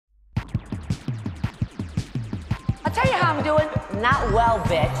you how I'm doing? Not well,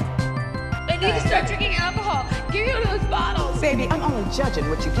 bitch. I need to start drinking alcohol. Give me one of those bottles. Baby, I'm only judging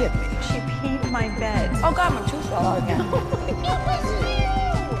what you give me. She peed my bed. Oh God, my tooth fell out again. It was you.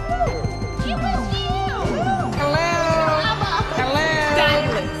 It was you. Hello. Hello.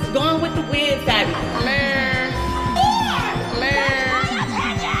 Fabulous. Going with the weird fabulous.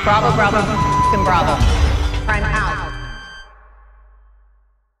 Bravo, bravo, fucking bravo. I'm out.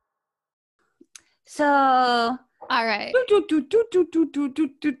 So, All right.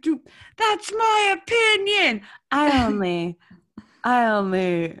 that's my opinion. I only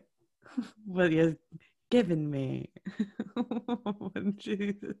what you're giving me.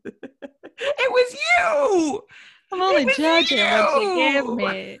 Jesus. It was you. I'm only was judging what you gave you.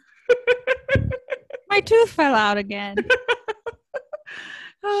 me. My tooth fell out again.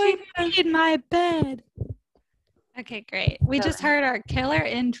 She peed my bed. Okay, great. We just heard our killer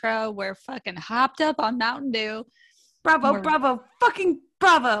intro. We're fucking hopped up on Mountain Dew. Bravo, bravo, fucking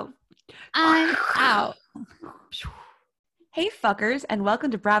bravo. I'm out. Hey, fuckers, and welcome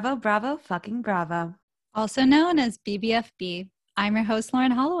to Bravo, Bravo, fucking Bravo. Also known as BBFB. I'm your host,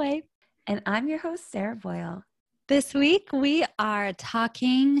 Lauren Holloway. And I'm your host, Sarah Boyle. This week, we are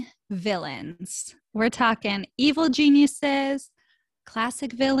talking villains. We're talking evil geniuses,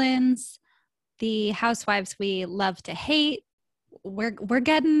 classic villains, the housewives we love to hate. We're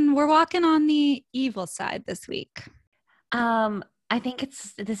walking on the evil side this week. I think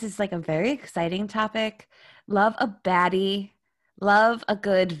this is like a very exciting topic. Love a baddie, love a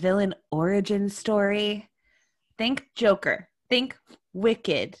good villain origin story. Think Joker, think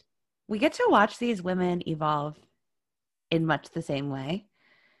Wicked. We get to watch these women evolve in much the same way.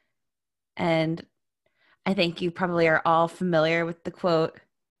 And I think you probably are all familiar with the quote,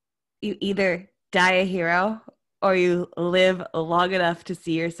 you either die a hero or you live long enough to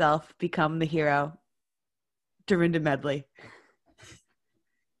see yourself become the hero. Dorinda Medley.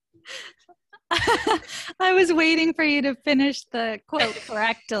 I was waiting for you to finish the quote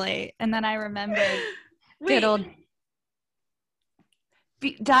correctly, and then I remembered good old...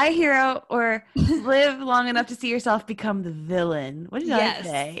 Die a hero or live long enough to see yourself become the villain. What did I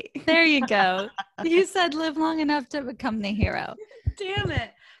say? There you go. You said live long enough to become the hero. Damn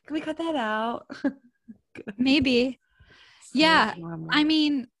it. Can we cut that out? Maybe. Yeah. I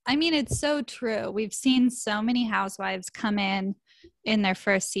mean, it's so true. We've seen so many housewives come in their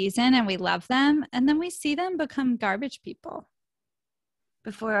first season and we love them. And then we see them become garbage people.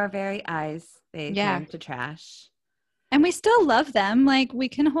 Before our very eyes, they turn to trash. And we still love them. Like, we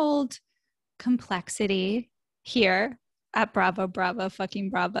can hold complexity here at Bravo, Bravo, fucking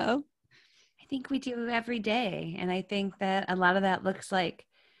Bravo. I think we do every day. And I think that a lot of that looks like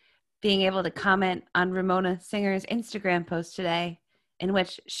being able to comment on Ramona Singer's Instagram post today, in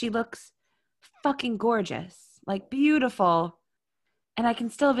which she looks fucking gorgeous, like beautiful. And I can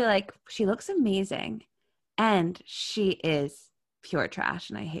still be like, she looks amazing. And she is pure trash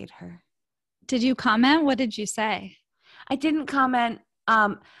and I hate her. Did you comment? What did you say? I didn't comment.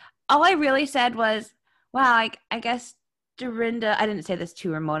 All I really said was, wow, I guess Dorinda, I didn't say this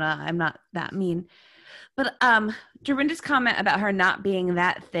to Ramona. I'm not that mean. But Dorinda's comment about her not being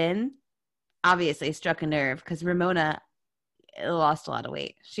that thin obviously struck a nerve because Ramona lost a lot of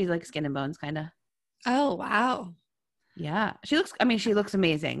weight. She's like skin and bones kind of. Oh, wow. Yeah. She looks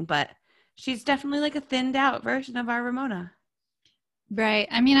amazing, but she's definitely like a thinned out version of our Ramona. Right.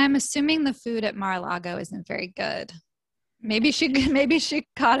 I mean, I'm assuming the food at Mar-a-Lago isn't very good. Maybe she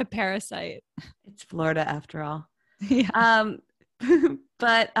caught a parasite. It's Florida after all. Yeah.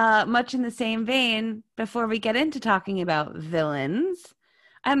 But much in the same vein, before we get into talking about villains,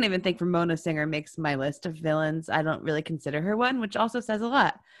 I don't even think Ramona Singer makes my list of villains. I don't really consider her one, which also says a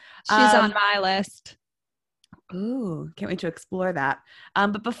lot. She's on my list. Ooh, can't wait to explore that.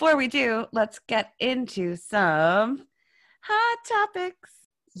 But before we do, let's get into some hot topics.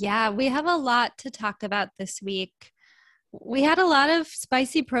 Yeah, we have a lot to talk about this week. We had a lot of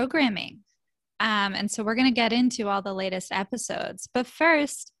spicy programming. And so we're going to get into all the latest episodes. But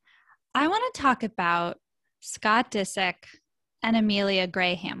first, I want to talk about Scott Disick and Amelia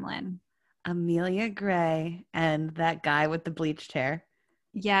Gray Hamlin. Amelia Gray and that guy with the bleached hair.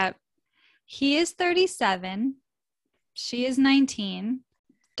 Yeah. He is 37. She is 19.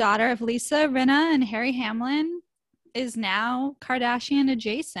 Daughter of Lisa Rinna and Harry Hamlin, is now Kardashian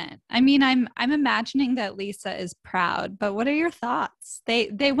adjacent. I mean, I'm imagining that Lisa is proud, but what are your thoughts?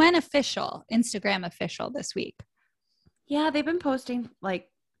 They went official, Instagram official this week. Yeah, they've been posting like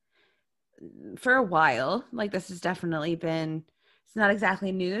for a while. Like this has definitely been, it's not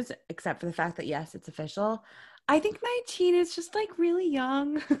exactly news except for the fact that yes, it's official. I think 19 is just like really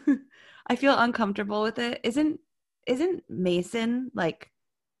young. I feel uncomfortable with it. Isn't isn't Mason like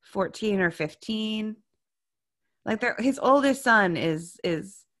 14 or 15? Like his oldest son is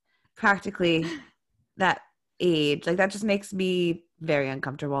practically that age. Like that just makes me very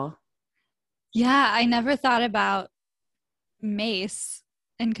uncomfortable. Yeah, I never thought about Mace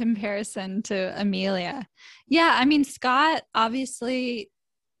in comparison to Amelia. Yeah, I mean, Scott, obviously,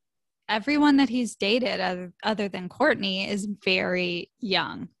 everyone that he's dated other than Courtney is very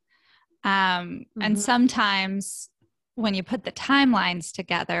young. And sometimes when you put the timelines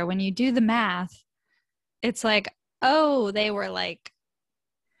together, when you do the math, it's like, oh, they were like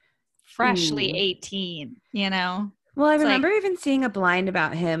freshly 18, you know? Well, I It's remember like, even seeing a blind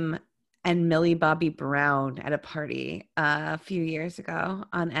about him and Millie Bobby Brown at a party a few years ago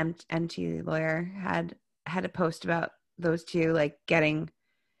on MT Lawyer had a post about those two like getting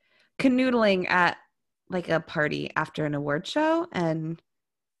canoodling at like a party after an award show, and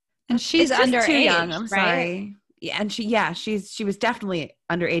she's it's just underage, too young. I'm right? sorry. Yeah, and she was definitely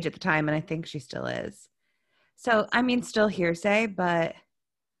underage at the time, and I think she still is. So I mean, still hearsay, but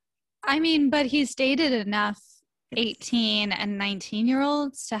I mean, but he's dated enough 18 and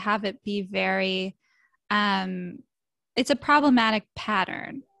 19-year-olds to have it be very, it's a problematic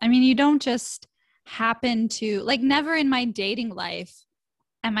pattern. I mean, you don't just happen to, like, never in my dating life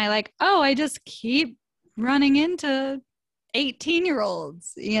am I like, oh, I just keep running into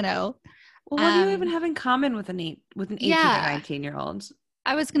 18-year-olds, you know? well, what do you even have in common with an 18 or 19-year-old?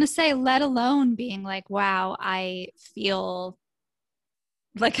 I was going to say, let alone being like, wow, I feel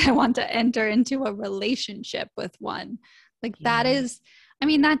like I want to enter into a relationship with one. Like that is, I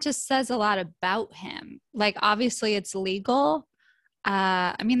mean, that just says a lot about him. Like obviously it's legal.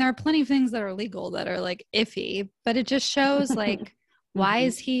 I mean, there are plenty of things that are legal that are like iffy, but it just shows like why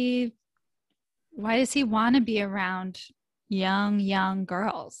does he want to be around young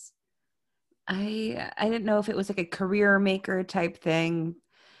girls? I didn't know if it was like a career maker type thing,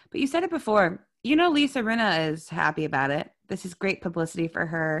 but you said it before. You know, Lisa Rinna is happy about it. This is great publicity for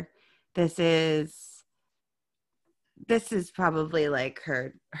her. This is probably like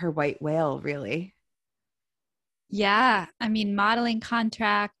her white whale, really. Yeah, I mean, modeling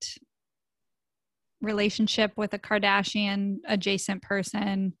contract, relationship with a Kardashian adjacent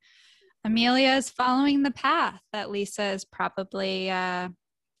person. Amelia is following the path that Lisa is probably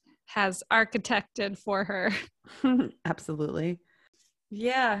has architected for her. Absolutely.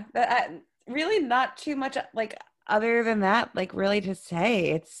 Yeah, really not too much like other than that, like really to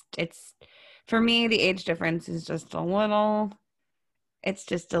say. It's for me, the age difference is just a little, it's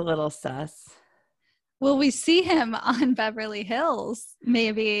just a little sus. Will we see him on Beverly Hills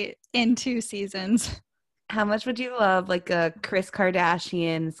maybe in 2 seasons? How much would you love like a Kris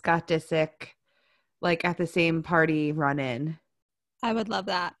Kardashian, Scott Disick, like at the same party run in? I would love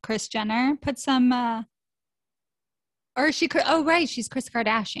that. Kris Jenner put some, or she could, oh, right. She's Kris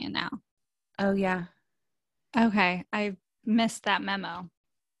Kardashian now. Oh, yeah. Okay. I missed that memo.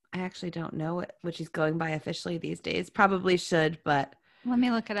 I actually don't know what she's going by officially these days. Probably should, but. Let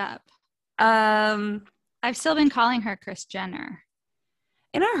me look it up. I've still been calling her Kris Jenner.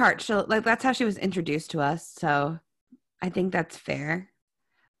 In our heart, that's how she was introduced to us. So I think that's fair.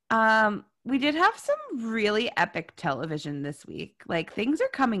 We did have some really epic television this week. Like things are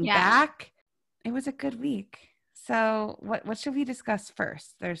coming back. It was a good week. So what should we discuss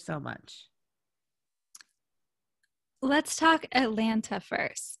first? There's so much. Let's talk Atlanta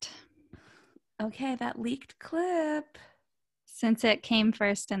first. Okay, that leaked clip. Since it came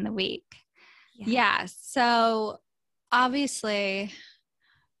first in the week. Yeah. So obviously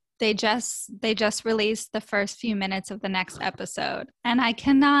they just released the first few minutes of the next episode. And I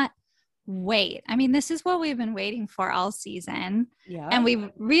cannot wait. I mean, this is what we've been waiting for all season. Yeah. And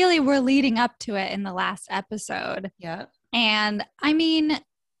we really were leading up to it in the last episode. Yeah. And I mean,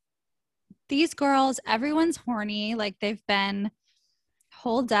 these girls, everyone's horny. Like they've been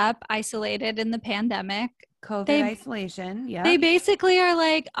holed up, isolated in the pandemic. COVID isolation. Yeah. They basically are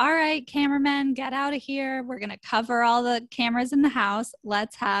like, all right, cameramen, get out of here. We're going to cover all the cameras in the house.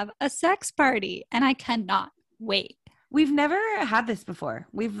 Let's have a sex party. And I cannot wait. We've never had this before.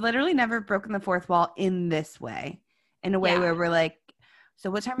 We've literally never broken the fourth wall in this way, in a way where we're like,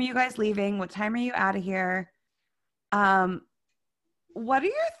 so what time are you guys leaving? What time are you out of here? What are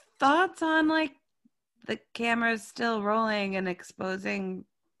your thoughts on like the cameras still rolling and exposing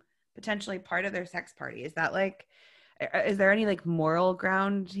potentially part of their sex party? Is that like, is there any like moral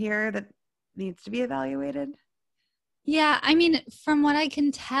ground here that needs to be evaluated? Yeah, I mean, from what I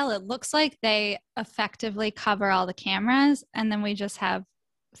can tell, it looks like they effectively cover all the cameras and then we just have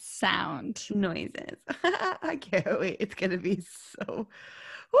sound noises. I can't wait. It's going to be so,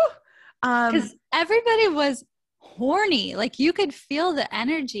 because everybody was horny. Like you could feel the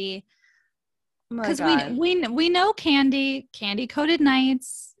energy. Oh my Because God. we know Candy Coated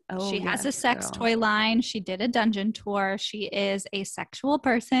Nights. Oh, She has a yes, sex girl. toy line. She did a dungeon tour. She is a sexual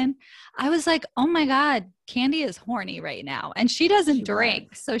person. I was like, oh my God, Candy is horny right now. And she doesn't She drink.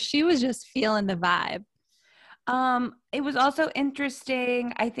 was. So she was just feeling the vibe. It was also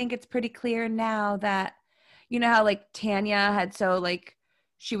interesting. I think it's pretty clear now that, you know how like Tanya had so like,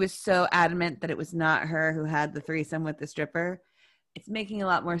 she was so adamant that it was not her who had the threesome with the stripper. It's making a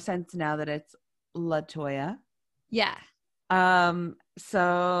lot more sense now that it's LaToya. Yeah.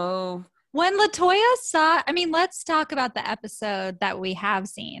 So When LaToya saw, I mean, let's talk about the episode that we have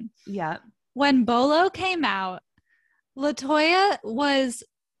seen. yeah. When Bolo came out, LaToya was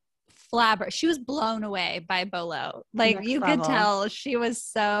she was blown away by Bolo. Like Next you level. could tell she was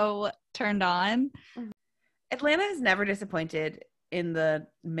so turned on. Atlanta has never disappointed in the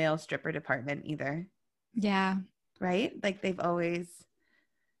male stripper department either, Yeah. right? Like they've always,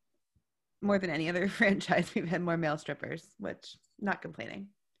 more than any other franchise, we've had more male strippers, which not complaining.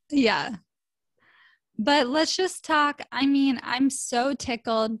 Yeah. But let's just talk. I mean, I'm so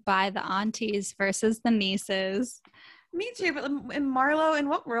tickled by the aunties versus the nieces. Me too, but in Marlo, in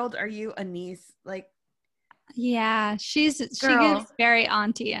what world are you a niece? Like, Yeah, she Girl. gives very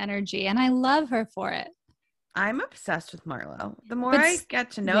auntie energy, and I love her for it. I'm obsessed with Marlo. The more But I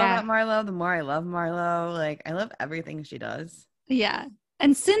get to know yeah. about Marlo, the more I love Marlo. Like, I love everything she does. Yeah.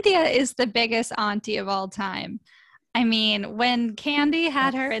 And Cynthia is the biggest auntie of all time. I mean, when Candy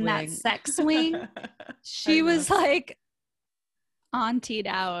had her in that sex swing, she was like auntied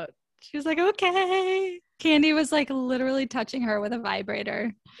out. She was like, okay. Candy was like literally touching her with a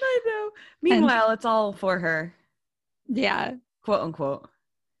vibrator. I know. Meanwhile, it's all for her. Yeah. Quote unquote.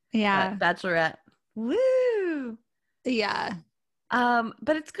 Yeah. Bachelorette. Woo. Yeah.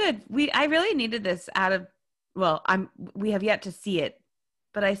 But it's good. I really needed this out of, well, we have yet to see it,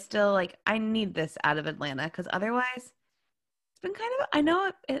 but I still I need this out of Atlanta because otherwise it's been kind of, I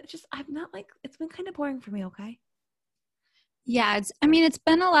know it's been kind of boring for me. Okay. Yeah. It's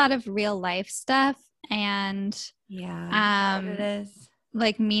been a lot of real life stuff and yeah, it is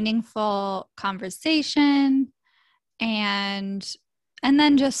like meaningful conversation and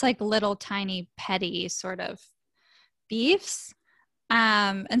then just like little tiny petty sort of beefs.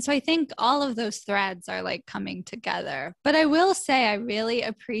 And so I think all of those threads are like coming together. But I will say I really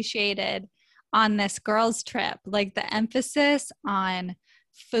appreciated on this girls' trip, like the emphasis on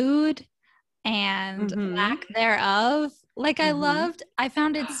food and lack thereof. Like I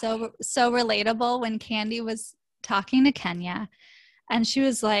found it so relatable when Candy was talking to Kenya and she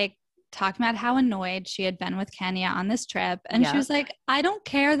was like talking about how annoyed she had been with Kenya on this trip. And she was like, I don't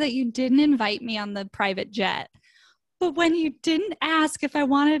care that you didn't invite me on the private jet. But when you didn't ask if I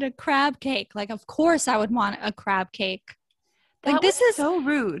wanted a crab cake, like, of course I would want a crab cake. Like, this is so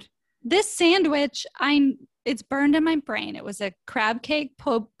rude. This sandwich, it's burned in my brain. It was a crab cake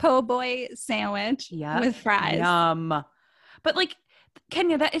po' boy sandwich with fries. Yum. But like,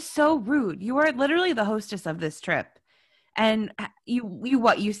 Kenya, that is so rude. You are literally the hostess of this trip. And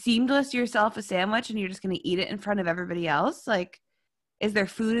you seamless yourself a sandwich and you're just going to eat it in front of everybody else? Like, is there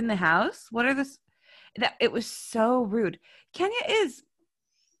food in the house? What are this? It was so rude. Kenya is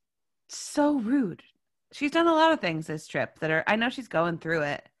so rude. She's done a lot of things this trip I know she's going through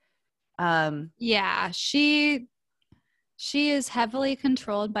it. Yeah, she is heavily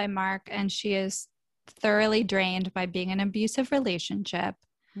controlled by Mark and she is thoroughly drained by being in an abusive relationship.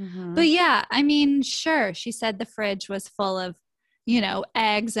 But yeah, I mean, sure, she said the fridge was full of,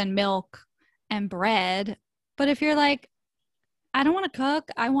 eggs and milk and bread. But if you're like, I don't want to cook,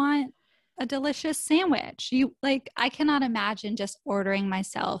 I want a delicious sandwich. I cannot imagine just ordering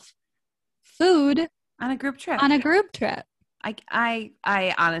myself food on a group trip.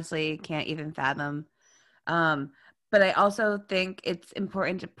 I honestly can't even fathom. But I also think it's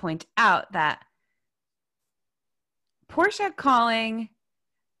important to point out that Portia calling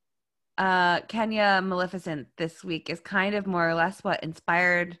Kenya Maleficent this week is kind of more or less what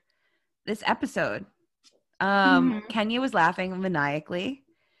inspired this episode. Kenya was laughing maniacally,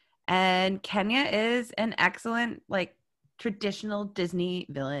 and Kenya is an excellent, traditional Disney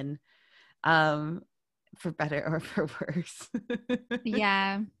villain, for better or for worse.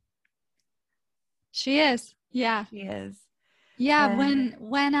 Yeah. She is. Yeah. She is. Yeah,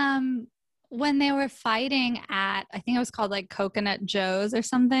 when they were fighting at, I think it was called Coconut Joe's or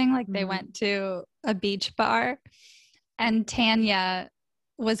something, they went to a beach bar and Tanya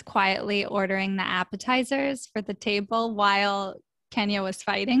was quietly ordering the appetizers for the table while Kenya was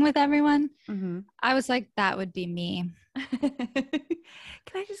fighting with everyone. I was like, that would be me.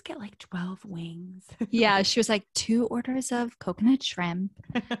 Can I just get like 12 wings? Yeah, she was like 2 orders of coconut shrimp.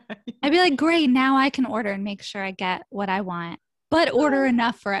 I'd be like, great, now I can order and make sure I get what I want, but order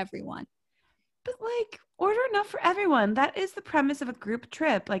enough for everyone. But like, order enough for everyone. That is the premise of a group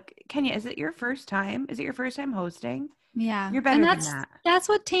trip. Like, Kenya, is it your first time? Is it your first time hosting? Yeah. You're better and than that. that's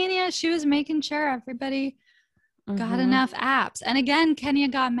what Tanya, she was making sure everybody got Mhm. enough apps. And again, Kenya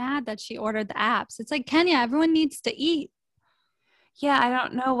got mad that she ordered the apps. It's like, Kenya, everyone needs to eat. Yeah, I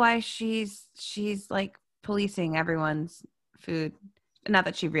don't know why she's like policing everyone's food. Not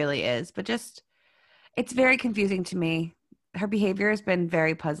that she really is, but just it's very confusing to me. Her behavior has been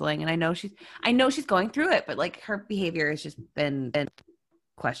very puzzling, and I know she's going through it, but like her behavior has just been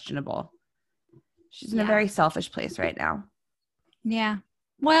questionable. She's in a very selfish place right now. Yeah.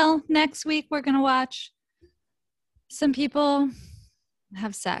 Well, next week we're going to watch some people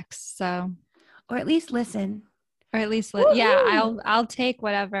have sex. So, Or at least listen. or at least, I'll take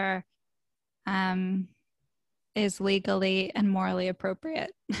whatever is legally and morally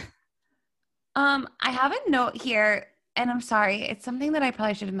appropriate. I have a note here, and I'm sorry. It's something that I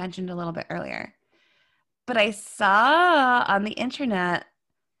probably should have mentioned a little bit earlier. But I saw on the internet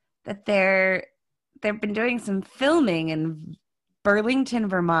that they've been doing some filming in Burlington,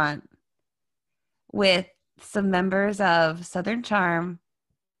 Vermont with some members of Southern Charm,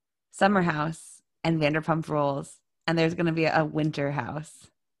 Summer House, and Vanderpump Rules. And there's going to be a winter house.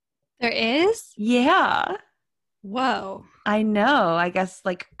 There is? Yeah. Whoa. I know. I guess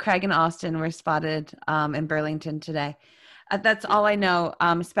like Craig and Austin were spotted in Burlington today. That's all I know.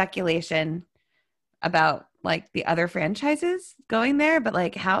 Speculation about like the other franchises going there, but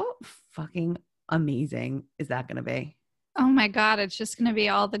like how fucking amazing is that going to be? Oh my God. It's just going to be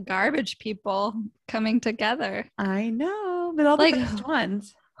all the garbage people coming together. I know, but all the Like, best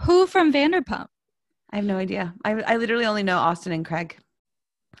ones. Who from Vanderpump? I have no idea. I literally only know Austin and Craig.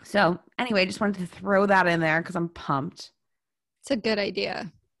 So anyway, just wanted to throw that in there because I'm pumped. It's a good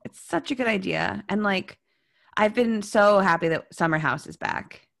idea. It's such a good idea. And like, I've been so happy that Summer House is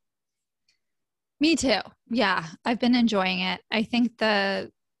back. Me too. Yeah, I've been enjoying it. I think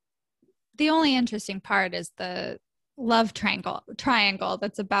the only interesting part is the love triangle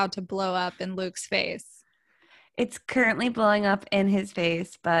that's about to blow up in Luke's face. It's currently blowing up in his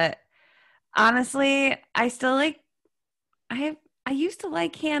face, but honestly, I still like I used to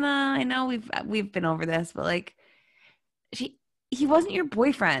like Hannah. I know we've been over this, but like he wasn't your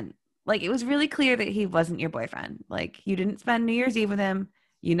boyfriend. Like it was really clear that he wasn't your boyfriend. Like you didn't spend New Year's Eve with him.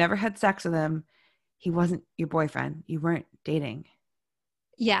 You never had sex with him. He wasn't your boyfriend. You weren't dating.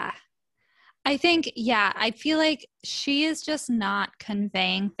 Yeah. I feel like she is just not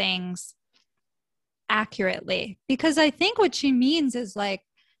conveying things accurately, because I think what she means is like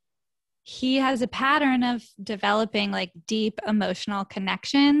he has a pattern of developing like deep emotional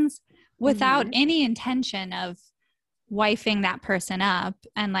connections without any intention of wifing that person up,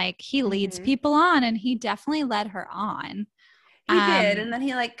 and like he leads people on, and he definitely led her on. He did, and then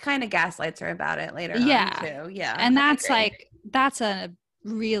he like kind of gaslights her about it later on too. Yeah. And that's a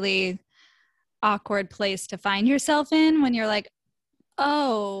really awkward place to find yourself in when you're like,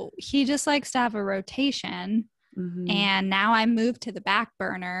 oh, he just likes to have a rotation. And now I moved to the back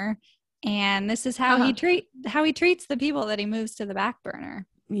burner, and this is how he treats the people that he moves to the back burner.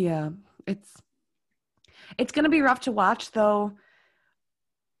 Yeah. It's going to be rough to watch though.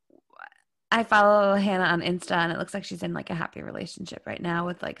 I follow Hannah on Insta, and it looks like she's in like a happy relationship right now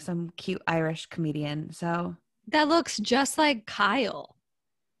with like some cute Irish comedian. So that looks just like Kyle.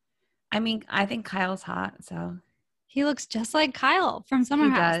 I mean, I think Kyle's hot, so he looks just like Kyle from Summer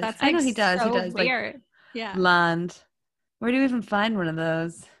House. That's like, I know he does. So he does. Weird. Like, yeah. Blonde. Where do you even find one of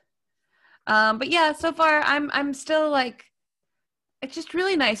those? But yeah, so far I'm still like, it's just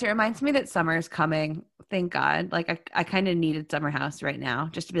really nice. It reminds me that summer is coming. Thank God. Like I kind of needed Summer House right now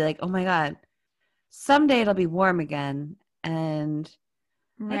just to be like, oh my God, someday it'll be warm again, and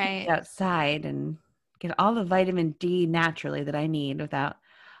I can get outside and get all the vitamin D naturally that I need without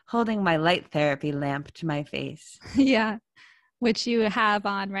holding my light therapy lamp to my face. Yeah. Which you have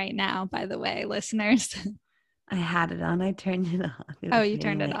on right now, by the way, listeners. I had it on. I turned it on. Oh, you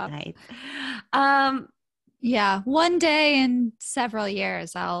turned it off. Yeah. One day in several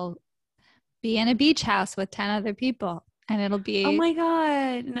years, I'll be in a beach house with 10 other people, and it'll be oh my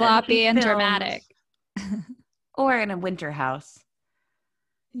God, floppy and dramatic. Or in a winter house.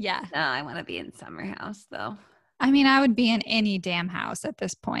 Yeah. No, I want to be in Summer House though. I mean, I would be in any damn house at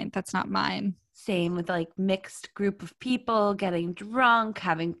this point. That's not mine. Same, with like mixed group of people, getting drunk,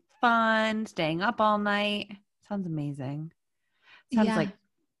 having fun, staying up all night. Sounds amazing. Sounds like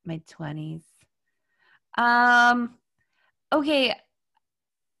my 20s. Okay,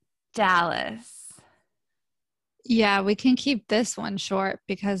 Dallas. Yeah, we can keep this one short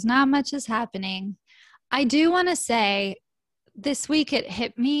because not much is happening. I do want to say this week it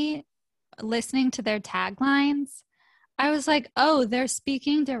hit me listening to their taglines. I was like, oh, they're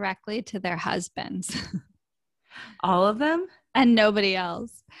speaking directly to their husbands All of them? and nobody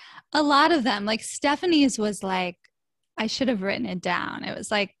else. A lot of them, like Stephanie's was like, I should have written it down. It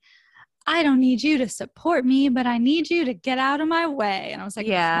was like, I don't need you to support me, but I need you to get out of my way. And I was like,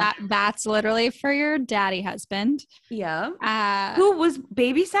 Yeah. that's literally for your daddy husband. Yeah. Uh, Who was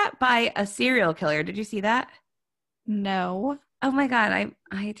babysat by a serial killer? Did you see that? no. Oh my God.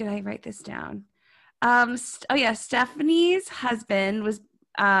 I did I write this down? Oh yeah, Stephanie's husband was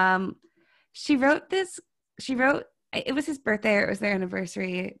she wrote it was his birthday or it was their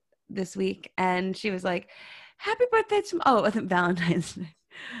anniversary this week, and she was like, happy birthday to oh, it wasn't Valentine's Day.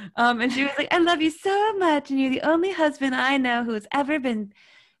 And she was like, I love you so much, and you're the only husband I know who has ever been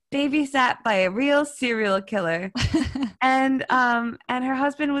babysat by a real serial killer. And her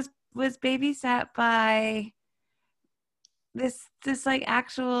husband was babysat by this like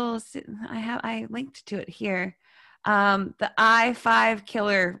actual I linked to it here. The I-5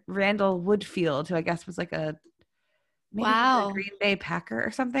 killer Randall Woodfield, who I guess was like a maybe Wow. a Green Bay Packer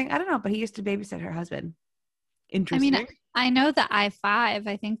or something. I don't know, but he used to babysit her husband. Interesting. I mean, I know the I-5.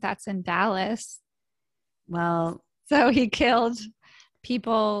 I think that's in Dallas. Well, So he killed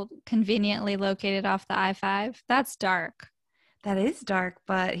people conveniently located off the I-5. That's dark. that is dark,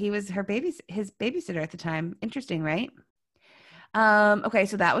 but he was his babysitter at the time. Interesting, right? Okay,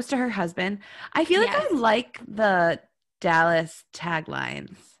 so that was to her husband. I feel like Yes. I like the Dallas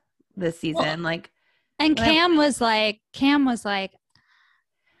taglines this season. Well, like, and when I- Cam was like,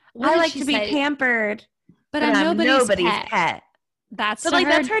 what I did like she to be say? pampered, But I'm nobody's pet. pet. That's So to like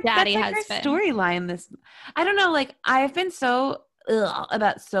her that's her daddy that's like husband. her storyline. I don't know. Like I've been so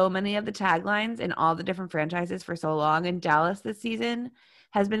about so many of the taglines in all the different franchises for so long, and Dallas this season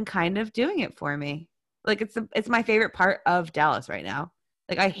has been kind of doing it for me. Like it's my favorite part of Dallas right now.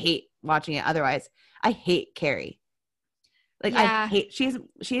 Like I hate watching it otherwise. I hate Carrie. Like Yeah. she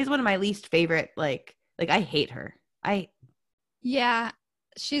is one of my least favorite. Like I hate her. Yeah,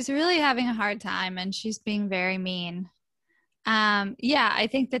 she's really having a hard time and she's being very mean. Yeah, I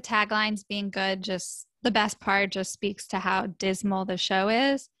think the taglines being good, just the best part just speaks to how dismal the show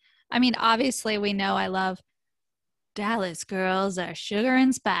is. I mean, obviously we know I love Dallas girls are sugar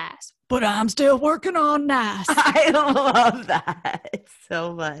and spice, but I'm still working on nice. I love that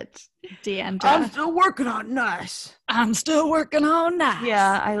so much. Deandra. still working on nice. I'm still working on nice.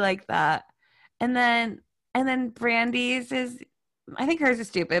 Yeah, I like that. And then Brandy's is, I think hers is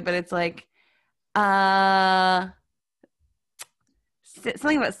stupid, but it's like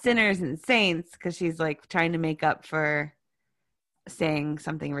something about sinners and saints, because she's like trying to make up for saying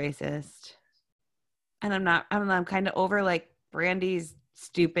something racist. And I'm kind of over like Brandy's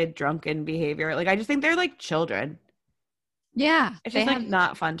stupid drunken behavior. Like I just think they're like children. Yeah, It's just like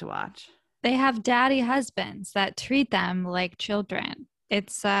not fun to watch. they have daddy husbands that treat them like children.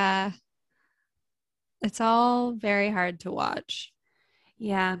 It's all very hard to watch.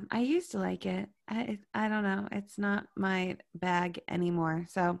 Yeah, I used to like it. I don't know. It's not my bag anymore.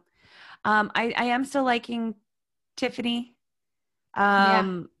 So I am still liking Tiffany.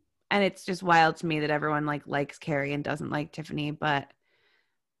 And it's just wild to me that everyone likes Carrie and doesn't like Tiffany. But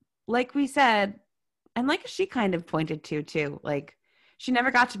like we said, and like she kind of pointed to too, like she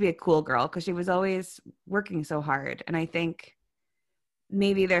never got to be a cool girl because she was always working so hard. And I think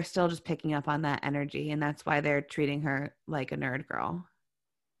maybe they're still just picking up on that energy, and that's why they're treating her like a nerd girl.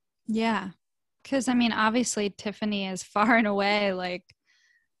 Yeah. Because, I mean, obviously, Tiffany is far and away like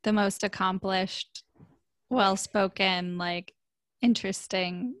the most accomplished, well spoken, like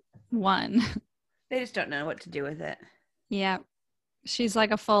interesting one. They just don't know what to do with it. Yeah. She's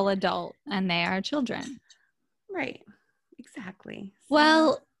like a full adult and they are children. Right. Exactly.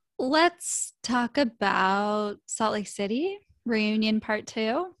 Well, let's talk about Salt Lake City reunion part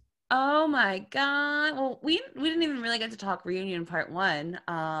 2. Oh my God. Well, we didn't even really get to talk reunion part 1.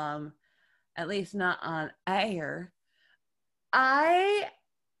 At least not on air.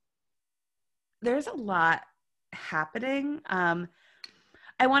 There's a lot happening.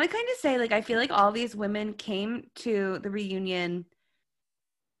 I want to kind of say, like, I feel like all these women came to the reunion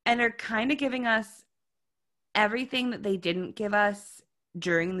and are kind of giving us everything that they didn't give us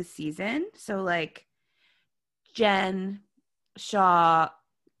during the season. So, like, Jen Shaw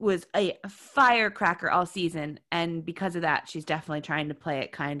was a firecracker all season, and because of that, she's definitely trying to play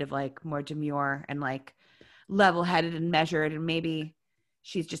it kind of like more demure and like level-headed and measured, and maybe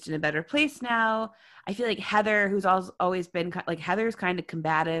she's just in a better place now. I feel like Heather, who's always been like, Heather's kind of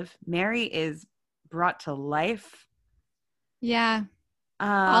combative. Mary is brought to life. Yeah.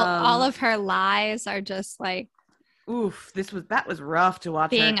 All Um, of her lies are just like oof, that was rough to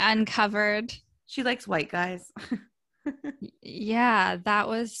watch being her. uncovered. She likes white guys. Yeah, that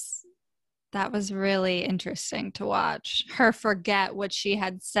was really interesting to watch her forget what she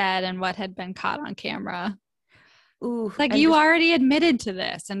had said and what had been caught on camera. Ooh, Like, and you just, already admitted to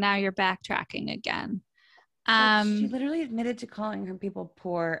this and now you're backtracking again. like, she literally admitted to calling her people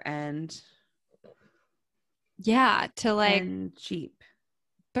poor and Yeah, to like and cheap.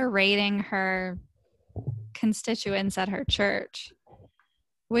 berating her constituents at her church,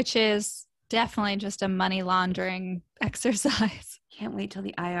 which is definitely just a money laundering exercise. Can't wait till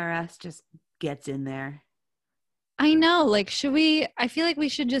the IRS just gets in there. I know, like, I feel like we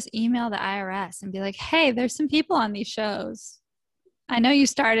should just email the IRS and be like, hey, there's some people on these shows. I know you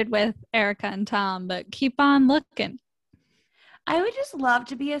started with Erica and Tom, but keep on looking. I would just love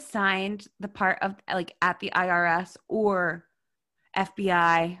to be assigned the part of like at the IRS or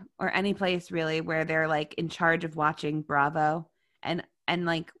FBI or any place really where they're like in charge of watching Bravo and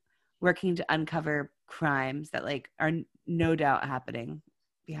like working to uncover crimes that like are no doubt happening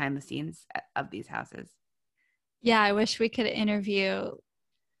behind the scenes of these houses. Yeah, I wish we could interview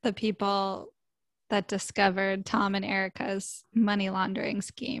the people that discovered Tom and Erica's money laundering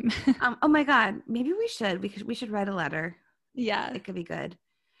scheme. Oh my God, maybe we should write a letter. Yeah, It could be good.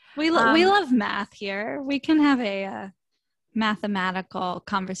 we love math here. We can have a mathematical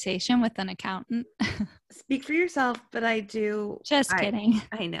conversation with an accountant. Speak for yourself, but I do. Just kidding.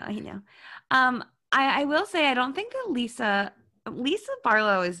 I know. I will say I don't think that Lisa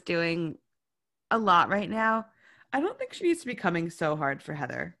Barlow is doing a lot right now. I don't think she needs to be coming so hard for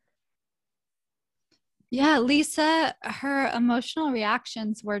Heather. Yeah, Lisa, her emotional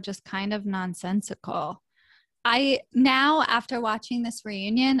reactions were just kind of nonsensical. Now, after watching this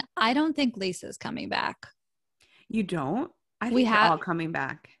reunion, I don't think Lisa's coming back. You don't? I think they're all coming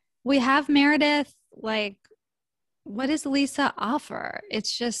back. We have Meredith. Like, what does Lisa offer?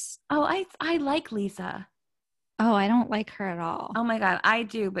 It's just, oh, I like Lisa. Oh, I don't like her at all. Oh my God, I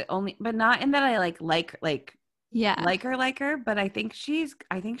do, but not in that I like her, but I think she's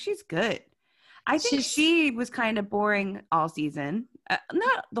good. I think she was kind of boring all season,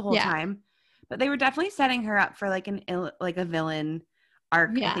 not the whole time, but they were definitely setting her up for like a villain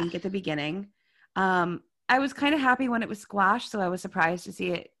arc. I think at the beginning, I was kind of happy when it was squashed, so I was surprised to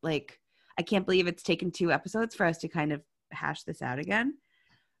see it. Like, I can't believe it's taken 2 episodes for us to kind of hash this out again.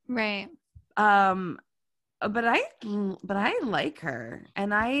 Right. But I like her,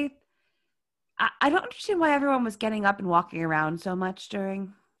 and I don't understand why everyone was getting up and walking around so much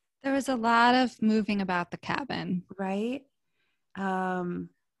during. There was a lot of moving about the cabin. Right. And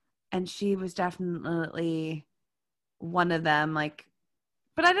she was definitely one of them, like,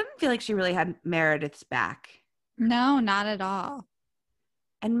 but I didn't feel like she really had Meredith's back. No, not at all.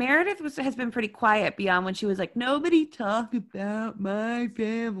 And Meredith has been pretty quiet beyond when she was like, nobody talk about my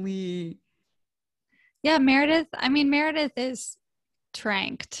family. Yeah, Meredith is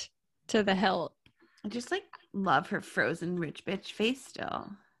tranked to the hilt. I just like love her frozen rich bitch face still.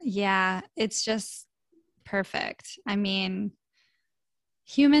 Yeah, it's just perfect. I mean,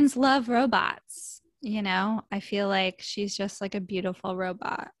 humans love robots, you know? I feel like she's just like a beautiful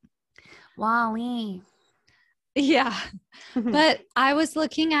robot. Wally. Yeah. But I was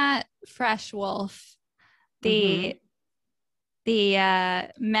looking at Fresh Wolf, the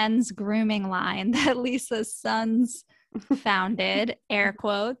men's grooming line that Lisa's sons founded, air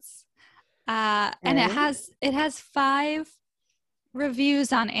quotes. And it has 5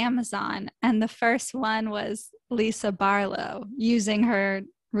 reviews on Amazon, and the first one was Lisa Barlow using her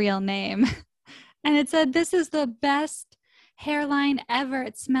real name. And it said, "This is the best hairline ever.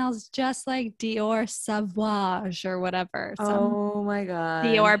 It smells just like Dior Sauvage," or whatever. Oh my God.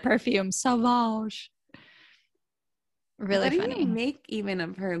 Dior perfume, Sauvage. Really funny. What do you make even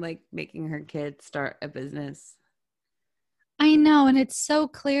of her like making her kids start a business? I know, and it's so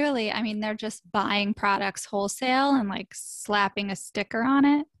clearly, I mean, they're just buying products wholesale and like slapping a sticker on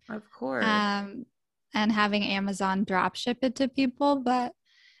it. Of course. And having Amazon drop ship it to people. But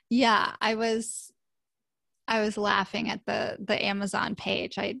yeah, I was laughing at the Amazon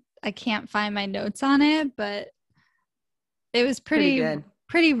page. I can't find my notes on it, but it was pretty good.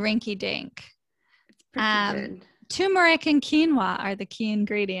 Pretty rinky dink. It's pretty good. Turmeric and quinoa are the key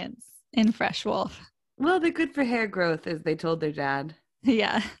ingredients in Fresh Wolf. Well, they're good for hair growth, as they told their dad.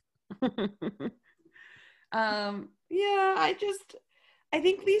 Yeah. Yeah, I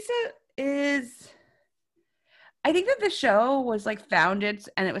think Lisa is, I think that the show was like founded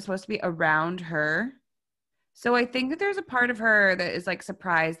and it was supposed to be around her. So I think that there's a part of her that is like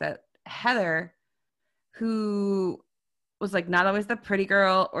surprised that Heather, who was like not always the pretty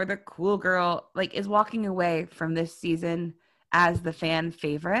girl or the cool girl, like is walking away from this season as the fan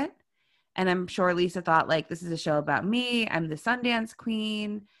favorite. And I'm sure Lisa thought like, this is a show about me. I'm the Sundance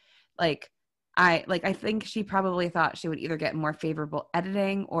queen. I think she probably thought she would either get more favorable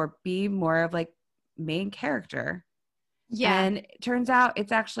editing or be more of like main character. Yeah. And it turns out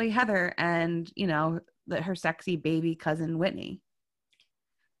it's actually Heather and, her sexy baby cousin Whitney.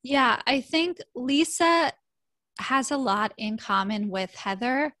 Yeah, I think Lisa has a lot in common with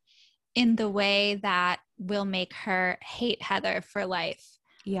Heather in the way that will make her hate Heather for life.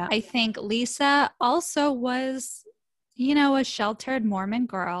 Yeah. I think Lisa also was, a sheltered Mormon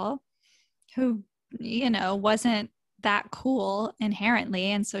girl who, wasn't that cool inherently.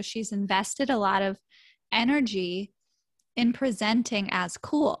 And so she's invested a lot of energy in presenting as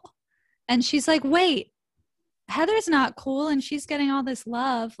cool. And she's like, wait, Heather's not cool and she's getting all this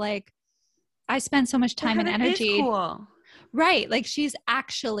love. Like, I spent so much time and energy. Is cool. Right. Like, she's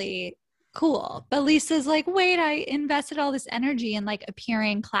actually cool. But Lisa's like, wait, I invested all this energy in like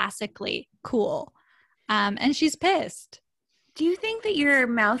appearing classically cool. And she's pissed. Do you think that you're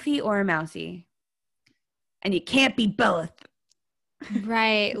mouthy or mousy? And you can't be both.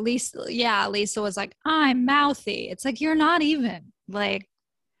 Right. Lisa was like, I'm mouthy. It's like, you're not even. Like,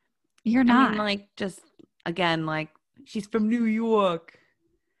 you're not. I mean, like, just, again, like, she's from New York.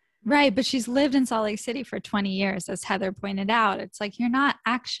 Right. But she's lived in Salt Lake City for 20 years, as Heather pointed out. It's like, you're not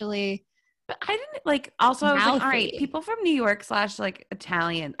actually. But I didn't, like, also, I was like, all right, mouthy. people from New York / like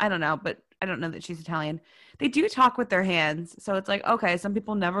Italian, I don't know, but I don't know that she's Italian. They do talk with their hands. So it's like, okay, some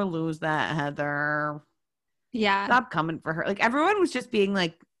people never lose that, Heather. Yeah. Stop coming for her. Like, everyone was just being,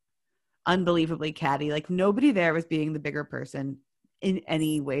 like, unbelievably catty. Like, nobody there was being the bigger person in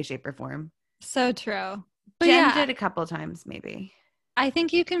any way, shape, or form. So true. But Jen yeah, did a couple times, maybe. I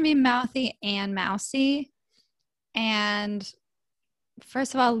think you can be mouthy and mousy. And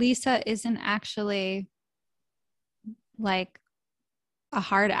first of all, Lisa isn't actually like a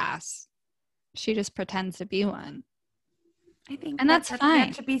hard ass. She just pretends to be one. I think And that's fine.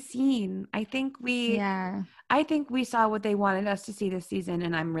 yet to be seen. I think we saw what they wanted us to see this season,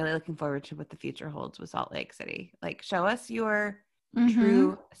 and I'm really looking forward to what the future holds with Salt Lake City. Like, show us your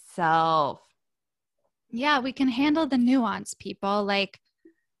true self. Yeah, we can handle the nuance, people. Like,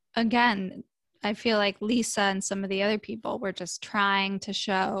 again, I feel like Lisa and some of the other people were just trying to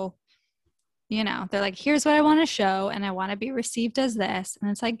show, they're like, here's what I want to show, and I want to be received as this.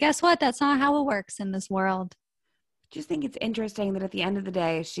 And it's like, guess what? That's not how it works in this world. Just think it's interesting that at the end of the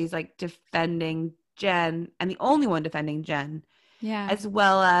day, she's like defending Jen and the only one defending Jen. Yeah. As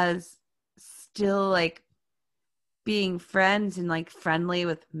well as still like being friends and like friendly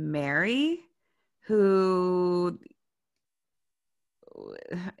with Mary, who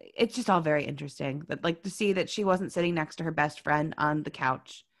it's just all very interesting that like to see that she wasn't sitting next to her best friend on the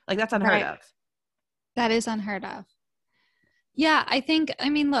couch. Like, that's unheard of. That is unheard of. Yeah,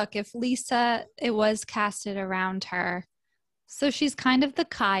 look, if Lisa, it was casted around her. So she's kind of the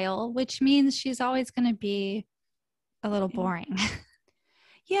Kyle, which means she's always going to be a little boring.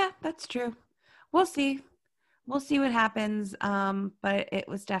 Yeah, that's true. We'll see. We'll see what happens. But it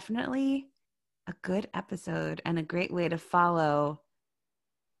was definitely a good episode and a great way to follow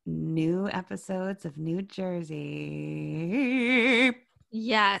new episodes of New Jersey.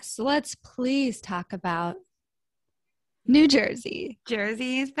 Yes, let's please talk about New Jersey.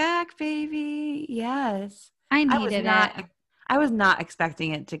 Jersey is back, baby. Yes. I needed it. I was not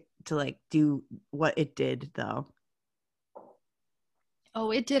expecting it to like do what it did though.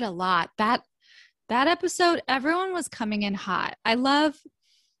 Oh, it did a lot. That episode, everyone was coming in hot. It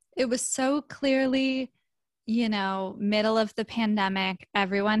was so clearly, middle of the pandemic.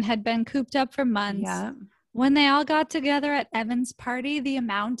 Everyone had been cooped up for months. Yeah. When they all got together at Evan's party, the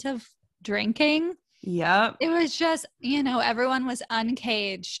amount of drinking. Yep. It was just, everyone was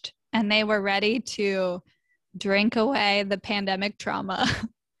uncaged and they were ready to drink away the pandemic trauma.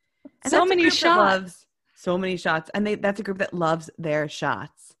 So many shots. So many shots. And that's a group that loves their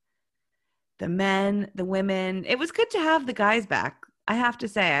shots. The men, the women. It was good to have the guys back. I have to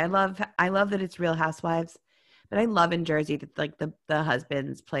say, I love that it's Real Housewives, but I love in Jersey that like the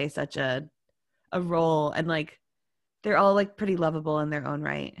husbands play such a role and like they're all like pretty lovable in their own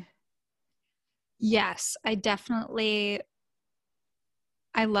right. Yes, I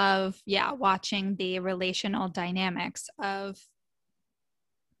love, watching the relational dynamics of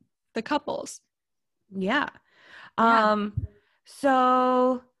the couples. Yeah.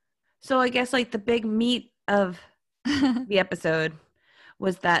 So I guess like the big meat of the episode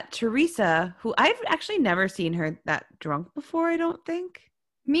was that Teresa, who I've actually never seen her that drunk before, I don't think.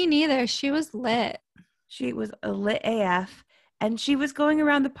 Me neither. She was lit. She was a lit AF, and she was going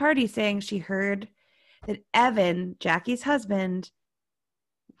around the party saying she heard that Evan, Jackie's husband,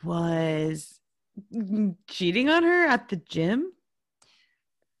 was cheating on her at the gym.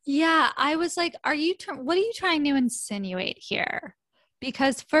 Yeah, I was like, what are you trying to insinuate here?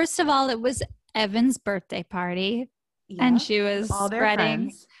 Because first of all, it was Evan's birthday party, and she was all their spreading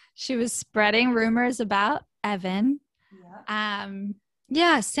friends. she was spreading rumors about Evan.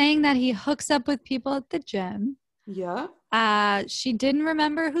 Saying that he hooks up with people at the gym. She didn't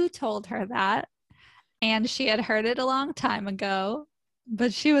remember who told her that, and she had heard it a long time ago,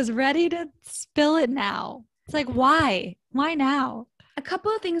 but she was ready to spill it now. It's like, why? Why now? A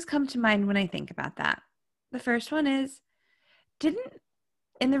couple of things come to mind when I think about that. The first one is,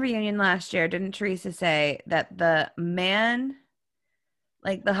 in the reunion last year, didn't Teresa say that the man,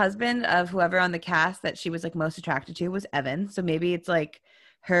 like the husband of whoever on the cast that she was like most attracted to was Evan? So maybe it's like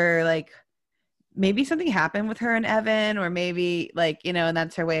her, like maybe something happened with her and Evan, or maybe like, you know, and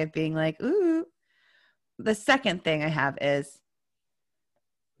that's her way of being like, ooh. The second thing I have is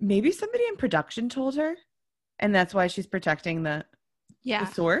maybe somebody in production told her, and that's why she's protecting the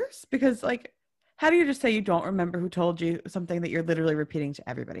source. Because like, how do you just say you don't remember who told you something that you're literally repeating to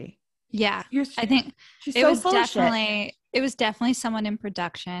everybody? Yeah, I think she's it so was full of shit. It was definitely someone in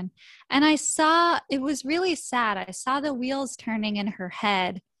production. And it was really sad. I saw the wheels turning in her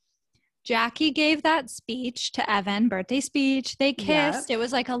head. Jackie gave that speech to Evan, birthday speech. They kissed. Yeah. It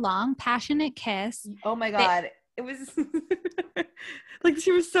was like a long, passionate kiss. Oh my God. It was like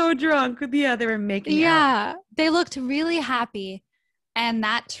she was so drunk. Yeah, they were making out. Yeah, they looked really happy. And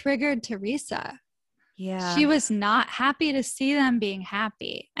that triggered Teresa. Yeah. She was not happy to see them being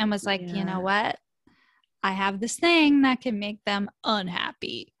happy and was like, you know what? I have this thing that can make them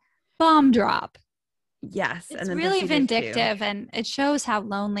unhappy. Bomb drop. Yes. It's really vindictive, and it shows how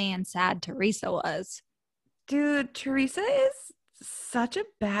lonely and sad Teresa was. Dude, Teresa is such a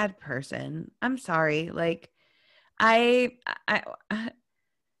bad person. I'm sorry. Like,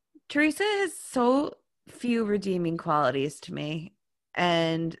 Teresa has so few redeeming qualities to me.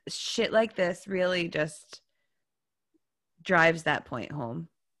 And shit like this really just drives that point home.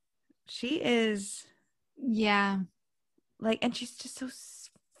 She is. Yeah. Like, and she's just so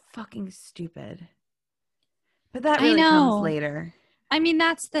fucking stupid. But that really comes later. I mean,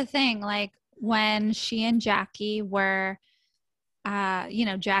 that's the thing. Like, when she and Jackie were,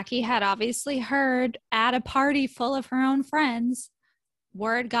 Jackie had obviously heard at a party full of her own friends,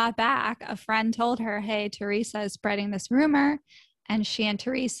 word got back. A friend told her, hey, Teresa is spreading this rumor. And she and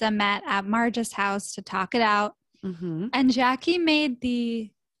Teresa met at Marge's house to talk it out. Mm-hmm. And Jackie made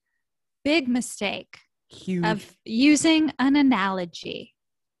the big mistake of using an analogy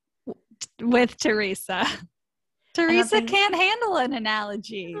with Teresa. Teresa can't handle an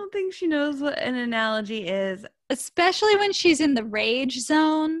analogy. I don't think she knows what an analogy is. Especially when she's in the rage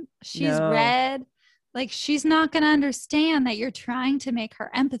zone. She's red. Like, she's not going to understand that you're trying to make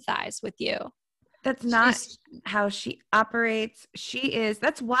her empathize with you. That's not how she operates.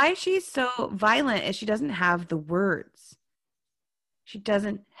 That's why she's so violent, is she doesn't have the words. She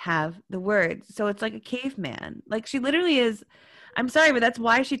doesn't have the words. So it's like a caveman. Like, she literally is. I'm sorry, but that's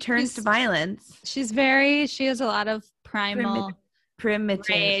why she turns to violence. She has a lot of primal primitive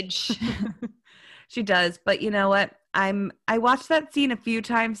rage. She does. But you know what? I watched that scene a few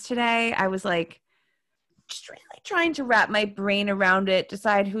times today. I was like, just really trying to wrap my brain around it,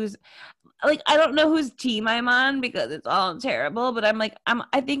 decide who's, like, I don't know whose team I'm on because it's all terrible, but I'm like,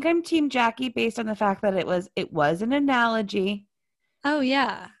 I think I'm team Jackie based on the fact that it was an analogy. Oh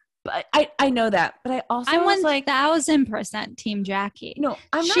yeah. But I know that, but I also I'm was like 1,000% team Jackie. No,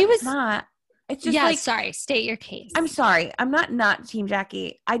 I'm not. It's just like, sorry, state your case. I'm sorry. I'm not team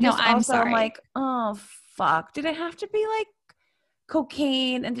Jackie. I'm like, oh fuck. Did it have to be like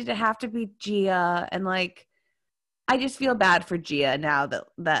cocaine, and did it have to be Gia? And like, I just feel bad for Gia now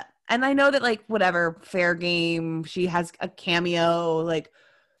that and I know that, like, whatever, fair game, she has a cameo, like,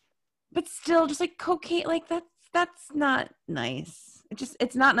 but still, just like cocaine, like that's not nice.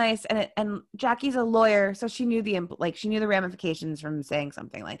 It's not nice. And Jackie's a lawyer, so she knew the ramifications from saying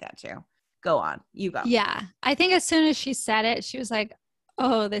something like that too. Go on, you go. Yeah, I think as soon as she said it, she was like,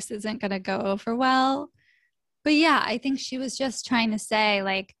 "Oh, this isn't gonna go over well." But yeah, I think she was just trying to say,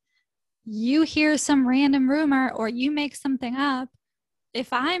 like, you hear some random rumor or you make something up.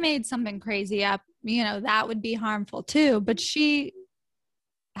 If I made something crazy up, that would be harmful too. But she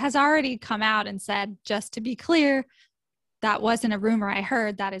has already come out and said, just to be clear, that wasn't a rumor I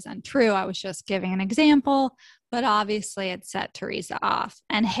heard. That is untrue. I was just giving an example. But obviously, it set Teresa off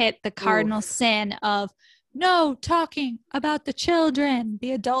and hit the cardinal sin of no talking about the children,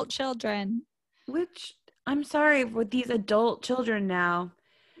 the adult children. Which, I'm sorry, with these adult children now,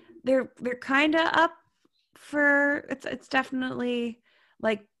 they're kind of up for it's definitely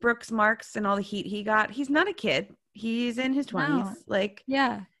like Brooks Marks and all the heat he got. He's not a kid. He's in his 20s. No. Like,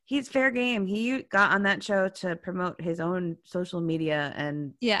 Yeah. he's fair game. He got on that show to promote his own social media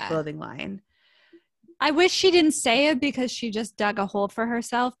and clothing line. I wish she didn't say it because she just dug a hole for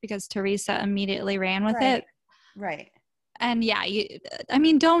herself because Teresa immediately ran with it. Right. And yeah, I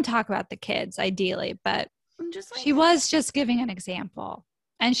mean, don't talk about the kids ideally, but she was just giving an example.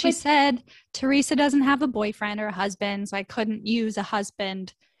 And she said, Teresa doesn't have a boyfriend or a husband, so I couldn't use a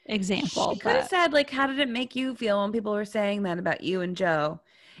husband example. She could have said, like, how did it make you feel when people were saying that about you and Joe?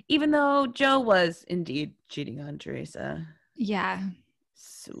 Even though Joe was indeed cheating on Teresa. Yeah.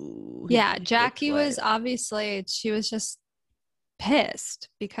 So yeah, Jackie was obviously, she was just pissed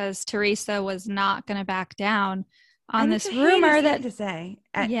because Teresa was not going to back down on this rumor that to say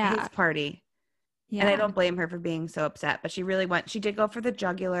at his party. Yeah. And I don't blame her for being so upset, but she did go for the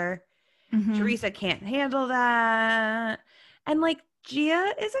jugular. Mhm. Teresa can't handle that. And like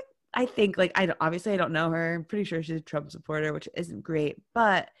Gia is I don't know her. I'm pretty sure she's a Trump supporter, which isn't great,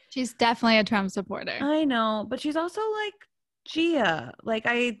 but she's definitely a Trump supporter. I know, but she's also like Gia. Like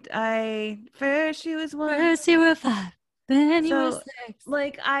first she was 1. First you were 5, then you were 6.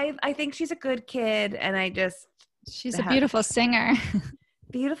 Like I think she's a good kid, and she's a beautiful singer.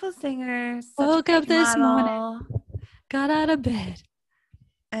 Beautiful singer. Woke up this morning, got out of bed,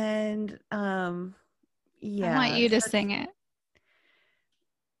 and yeah. I want you to sing it.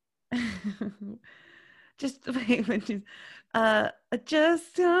 Just wait when she's I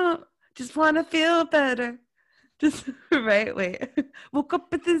just want to feel better. Just right. Wait. Woke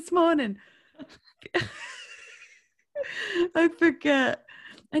up this morning. I forget.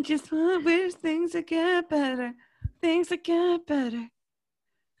 I just want to wish things would get better. Things would get better.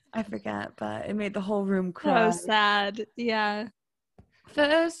 I forget, but it made the whole room cry. So sad. Yeah.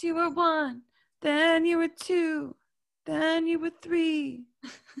 First you were 1, then you were 2, then you were 3,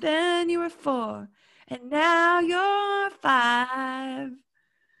 then you were 4, and now you're 5.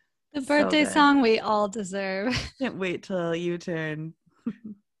 The birthday song we all deserve. Can't wait till you turn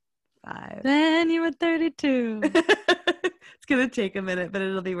 5. Then you were 32. It's gonna take a minute, but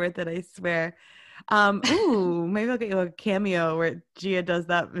it'll be worth it, I swear. Ooh, maybe I'll get you a cameo where Gia does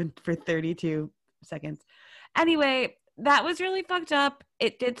that for 32 seconds. Anyway, that was really fucked up.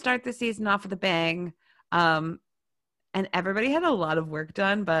 It did start the season off with a bang. And everybody had a lot of work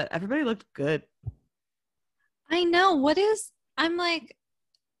done, but everybody looked good. I know. I'm like,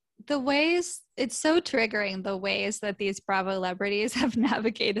 the ways, it's so triggering, the ways that these Bravo celebrities have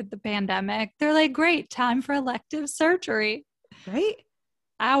navigated the pandemic. They're like, great, time for elective surgery. Right?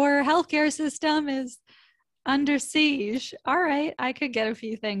 Our healthcare system is under siege. All right, I could get a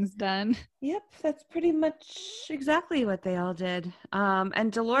few things done. Yep, that's pretty much exactly what they all did.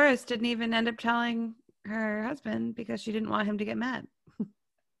 And Dolores didn't even end up telling her husband because she didn't want him to get mad.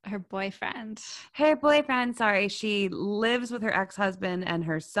 Her boyfriend. Sorry. She lives with her ex-husband and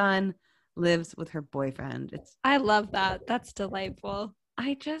her son lives with her boyfriend. I love that. That's delightful.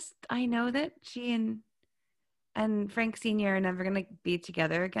 I know that she and Frank Sr. are never going to be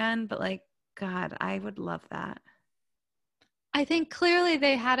together again, but like, God, I would love that. I think clearly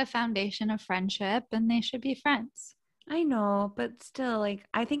they had a foundation of friendship and they should be friends. I know, but still, like,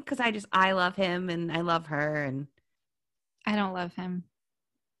 I think because I love him and I love her, and I don't love him.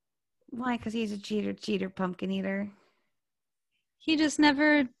 Why? Because he's a cheater, pumpkin eater. He just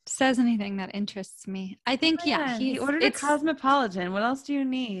never says anything that interests me. I think, he ordered a Cosmopolitan. What else do you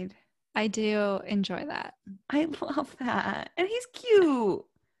need? I do enjoy that. I love that. And he's cute.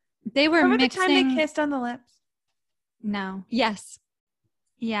 They were Remember mixing. the time they kissed on the lips? No. Yes.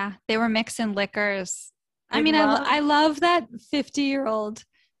 Yeah. They were mixing liquors. I love that 50-year-old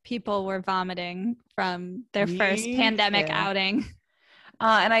people were vomiting from their first pandemic outing.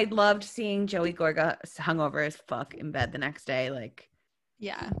 And I loved seeing Joey Gorga hungover as fuck in bed the next day. Like,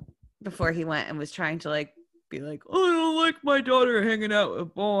 yeah. Before he went and was trying to like be like, oh, I don't like my daughter hanging out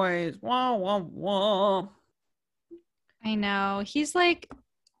with boys. Wah, wah, wah. I know. He's like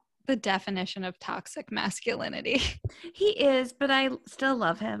the definition of toxic masculinity. He is, but I still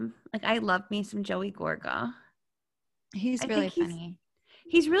love him. Like, I love me some Joey Gorga. He's really funny.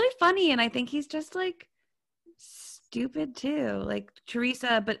 He's really funny, and I think he's just like stupid too. Like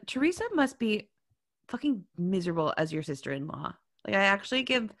Teresa, but Teresa must be fucking miserable as your sister-in-law. Like, I actually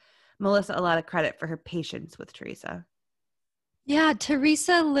give Melissa a lot of credit for her patience with Teresa. Yeah,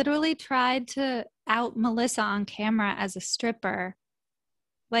 Teresa literally tried to out Melissa on camera as a stripper.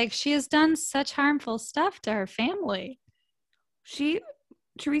 Like, she has done such harmful stuff to her family.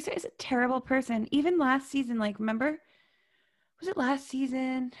 Teresa is a terrible person. Even last season, like, remember? Was it last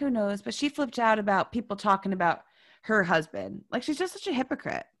season? Who knows? But she flipped out about people talking about her husband. Like, she's just such a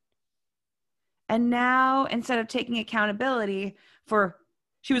hypocrite. And now, instead of taking accountability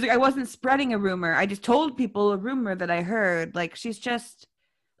she was like, I wasn't spreading a rumor. I just told people a rumor that I heard. Like, she's just,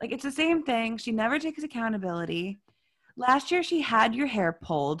 like, it's the same thing. She never takes accountability. Last year, she had your hair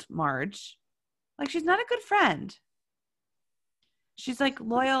pulled, Marge. Like, she's not a good friend. She's like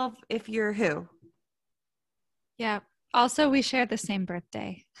loyal if you're who? Yeah. Also, we share the same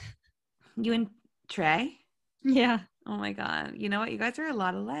birthday. You and Trey? Yeah. Oh my God. You know what? You guys are a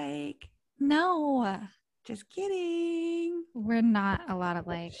lot alike. No, Just kidding. we're not a lot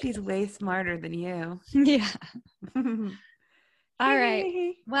alike. She's way smarter than you. Yeah. All right.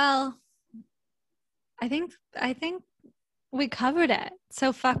 Yay. Well, I think we covered it.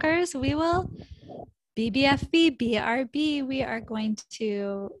 So fuckers, we will BBFB, BRB. We are going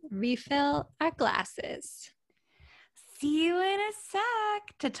to refill our glasses. See you in a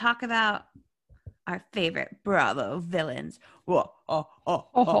sec to talk about our favorite Bravo villains. Whoa,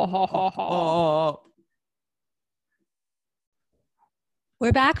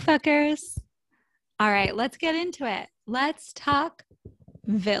 We're back, fuckers. All right, let's get into it. Let's talk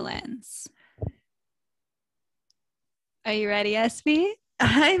villains. Are you ready, SB?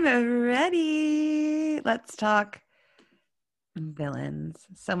 I'm ready. Let's talk villains.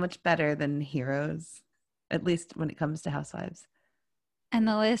 So much better than heroes, at least when it comes to Housewives. And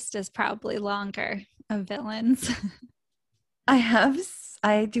the list is probably longer of villains.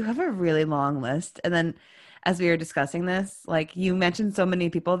 I do have a really long list. And then as we were discussing this, like you mentioned so many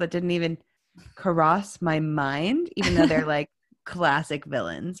people that didn't even cross my mind, even though they're like classic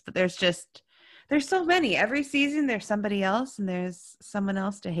villains. But there's so many. Every season there's somebody else and there's someone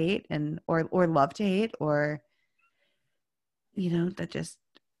else to hate or love to hate or that just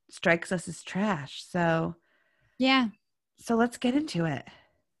strikes us as trash. So yeah. So let's get into it.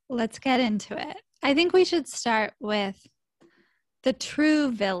 Let's get into it. I think we should start with the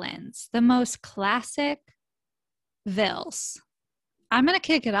true villains, the most classic vills. I'm going to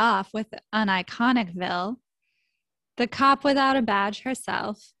kick it off with an iconic vill, the cop without a badge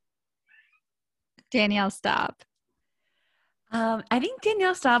herself, Danielle Staub. I think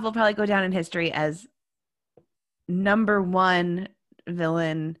Danielle Staub will probably go down in history as number one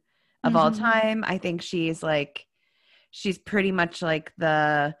villain of all time. I think she's pretty much like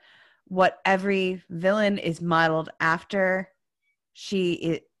what every villain is modeled after. She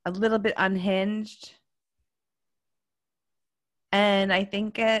is a little bit unhinged. And I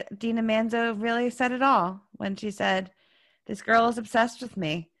think Dina Manzo really said it all when she said, this girl is obsessed with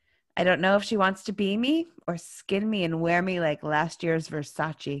me. I don't know if she wants to be me or skin me and wear me like last year's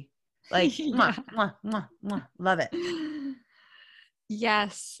Versace. Like, yeah. Mwah, mwah, mwah. Love it.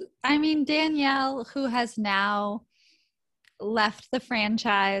 Yes. I mean, Danielle, who has now left the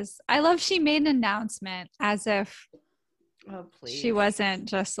franchise, I love she made an announcement as if she wasn't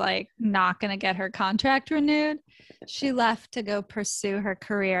just like not going to get her contract renewed. She left to go pursue her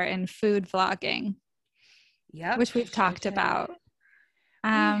career in food vlogging, which we've talked about. We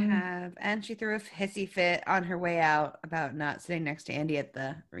have. And she threw a hissy fit on her way out about not sitting next to Andy at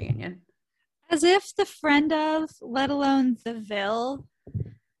the reunion. As if the friend of, let alone the Vil,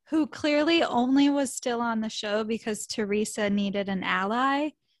 who clearly only was still on the show because Teresa needed an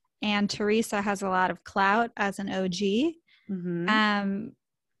ally, and Teresa has a lot of clout as an OG. Mm-hmm.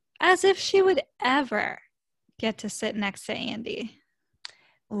 As if she would ever get to sit next to Andy.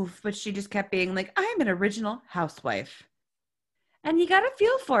 Oof, but she just kept being like, I'm an original housewife. And you got to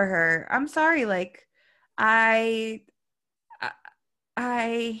feel for her. I'm sorry. Like, I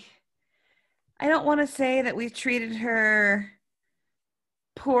don't want to say that we've treated her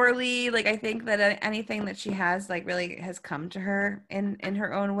poorly. Like, I think that anything that she has, like, really has come to her in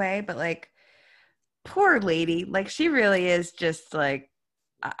her own way. But, like, poor lady. Like, she really is just, like,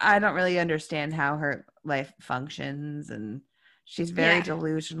 I don't really understand how her life functions. And she's very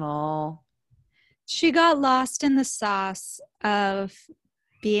delusional. She got lost in the sauce of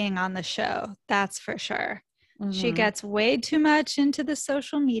being on the show. That's for sure. Mm-hmm. She gets way too much into the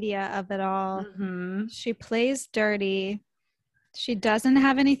social media of it all. Mm-hmm. She plays dirty. She doesn't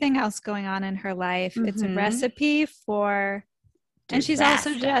have anything else going on in her life. Mm-hmm. It's a recipe for disaster. And she's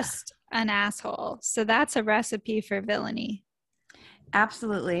also just an asshole. So that's a recipe for villainy.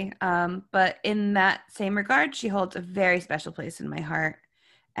 Absolutely. But in that same regard, she holds a very special place in my heart.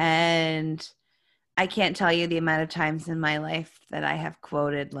 And I can't tell you the amount of times in my life that I have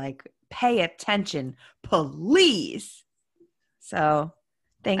quoted like, pay attention, please. So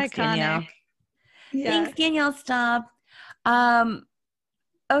thanks, Iconic. Danielle. Yeah. Thanks, Danielle. Stop.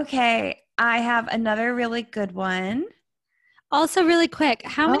 Okay, I have another really good one. Also, really quick,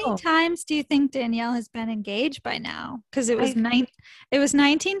 how many Oh. times do you think Danielle has been engaged by now? Because it was I- it was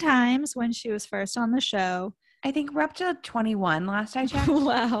 19 times when she was first on the show. I think we're up to 21 last I checked,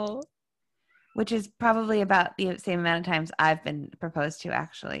 Wow. which is probably about the same amount of times I've been proposed to,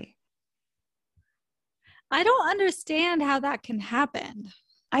 actually. I don't understand how that can happen.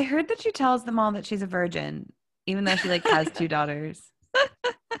 I heard that she tells them all that she's a virgin, even though she like has 2 daughters.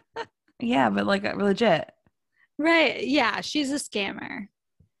 Yeah, but like legit. Right. Yeah, she's a scammer.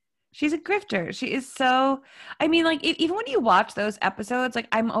 She's a grifter. She is so, I mean, like, even when you watch those episodes, like,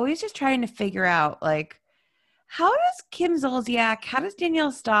 I'm always just trying to figure out, like, how does Kim Zolciak, how does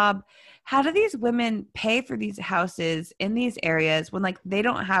Danielle Staub, how do these women pay for these houses in these areas when, like, they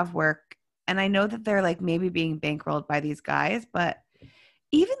don't have work? And I know that they're, like, maybe being bankrolled by these guys, but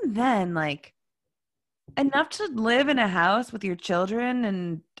even then, like, enough to live in a house with your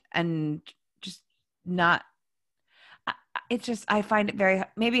children and just not, it's just, I find it very,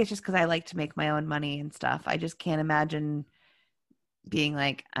 maybe it's just because I like to make my own money and stuff. I just can't imagine being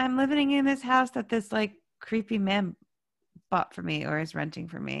like, I'm living in this house that this like creepy man bought for me or is renting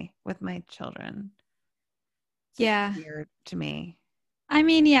for me with my children. It's Yeah. weird to me. I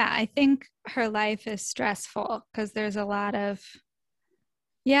mean, yeah, I think her life is stressful because there's a lot of,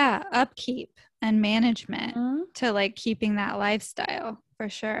 yeah, upkeep and management to like keeping that lifestyle for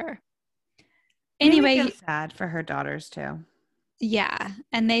sure. Anyway, Anyway, sad for her daughters too. yeah,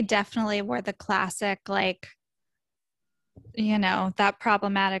 and they definitely were the classic, like, you know, that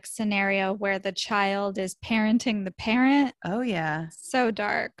problematic scenario where the child is parenting the parent. Oh yeah, So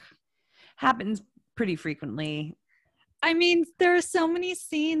dark. happens pretty frequently. I mean, there are so many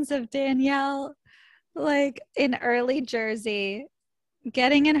scenes of Danielle, like in early Jersey,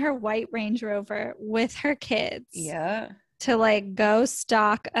 getting in her white Range Rover with her kids. Yeah. To like go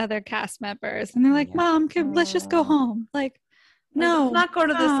stalk other cast members. And they're like, Yeah. Mom, let's just go home. Like, no. Let's not go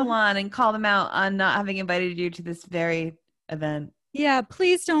to the Mom. salon and call them out on not having invited you to this very event. Yeah,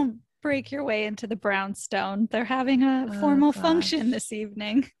 please don't break your way into the brownstone. They're having a formal function this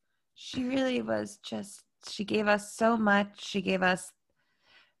evening. She really was just, she gave us so much.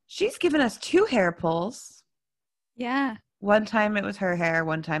 She's given us 2 hair pulls. Yeah. One time it was her hair,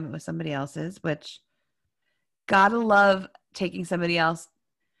 one time it was somebody else's, which gotta love taking somebody else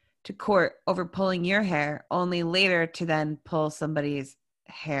to court over pulling your hair, only later to then pull somebody's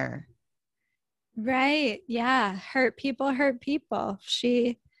hair. Right. Yeah. Hurt people hurt people.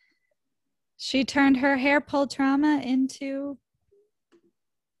 She turned her hair pull trauma into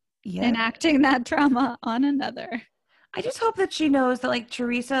enacting that trauma on another. I just hope that she knows that like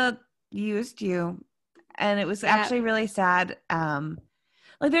Teresa used you, and it was actually really sad.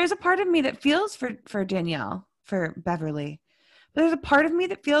 Like there's a part of me that feels for Danielle, for Beverly. But there's a part of me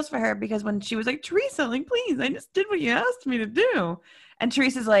that feels for her because when she was like, Teresa, like, please, I just did what you asked me to do. And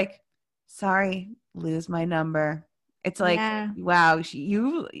Teresa's like, sorry, lose my number. It's like, wow,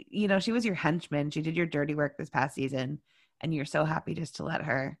 you know, she was your henchman. She did your dirty work this past season. And you're so happy just to let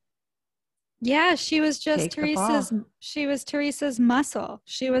her. Yeah, she was just Teresa's muscle.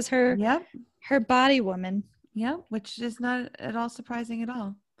 She was her body woman. Yep, which is not at all surprising at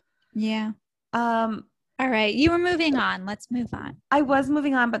all. Yeah. All right, you were moving on. Let's move on. I was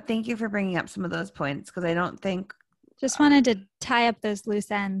moving on, but thank you for bringing up some of those points because I don't think. Just wanted to tie up those loose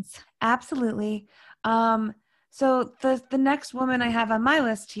ends. Absolutely. So the next woman I have on my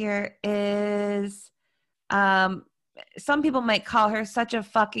list here is, some people might call her such a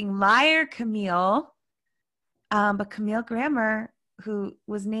fucking liar, Camille. But Camille Grammer, who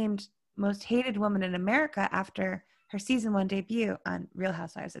was named Most Hated Woman in America after her season 1 debut on Real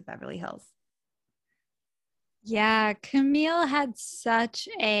Housewives of Beverly Hills. Yeah, Camille had such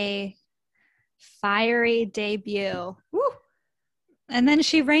a fiery debut. Woo. And then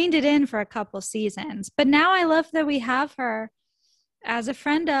she reined it in for a couple seasons. But now I love that we have her as a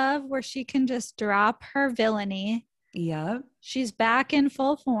friend of, where she can just drop her villainy. Yeah. She's back in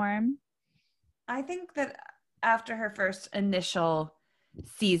full form. I think that after her first initial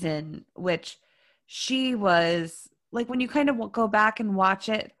season, which she was like, when you kind of go back and watch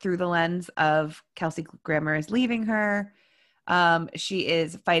it through the lens of Kelsey Grammer is leaving her, she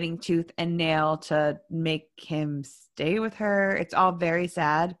is fighting tooth and nail to make him stay with her. It's all very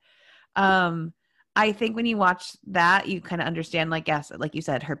sad. I think when you watch that, you kind of understand, like, yes, like you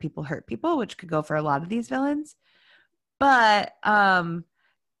said, hurt people, which could go for a lot of these villains. But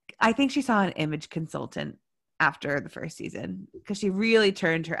I think she saw an image consultant after the first season because she really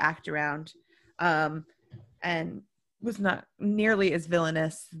turned her act around, and was not nearly as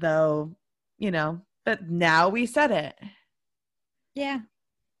villainous, though, but now we said it. Yeah.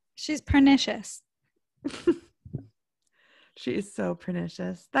 She's pernicious. She is so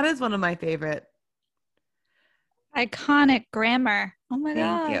pernicious. That is one of my favorite. Iconic grammar. Oh my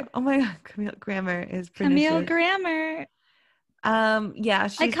Thank God. you. Oh my God, Camille Grammer is pernicious. Camille Grammer. Yeah,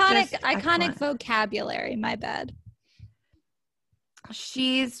 she's Iconic, just iconic vocabulary. My bad.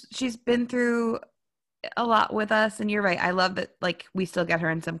 She's been through a lot with us, and you're right. I love that, like, we still get her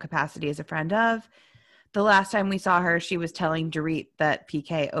in some capacity as a friend of. The last time we saw her, she was telling Dorit that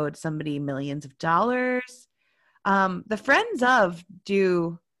PK owed somebody millions of dollars. The friends of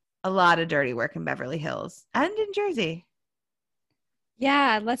do a lot of dirty work in Beverly Hills and in Jersey.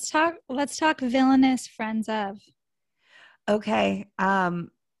 Yeah, let's talk villainous friends of. Okay.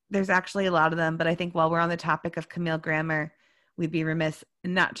 There's actually a lot of them, but I think while we're on the topic of Camille Grammer, we'd be remiss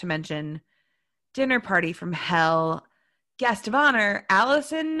not to mention Dinner Party from Hell, guest of honor,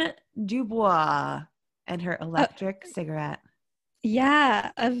 Allison Dubois, and her electric cigarette.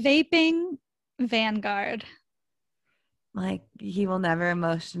 Yeah, a vaping vanguard. Like, he will never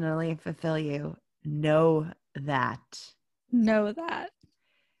emotionally fulfill you. Know that. Know that.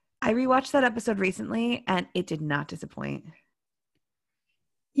 I rewatched that episode recently, and it did not disappoint.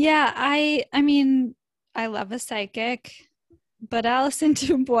 Yeah, I mean, I love a psychic, but Alison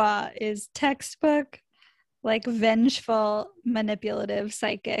Dubois is textbook, like, vengeful, manipulative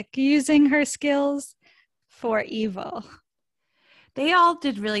psychic, using her skills for evil. They all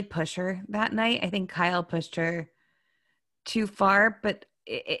did really push her that night. I think Kyle pushed her too far, but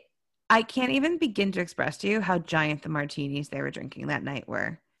I can't even begin to express to you how giant the martinis they were drinking that night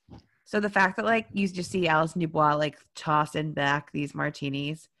were. So the fact that, like, you just see Alison Dubois, like, tossing back these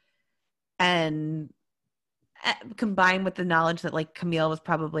martinis, and combined with the knowledge that, like, Camille was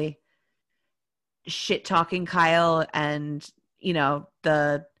probably shit talking Kyle and,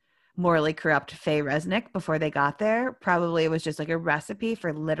 the morally corrupt Faye Resnick before they got there, probably it was just like a recipe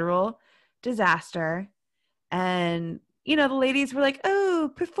for literal disaster. And the ladies were like,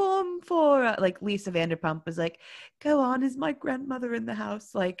 oh, perform for, like, Lisa Vanderpump was like, go on, is my grandmother in the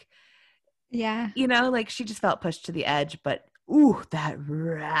house? Like, Yeah. like, she just felt pushed to the edge, but ooh, that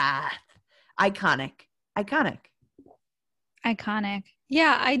wrath. Iconic.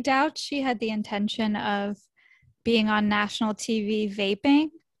 Yeah, I doubt she had the intention of being on national TV vaping,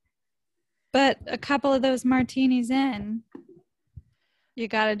 but a couple of those martinis in, you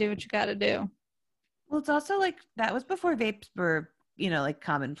got to do what you got to do. Well, it's also like that was before vapes were, like,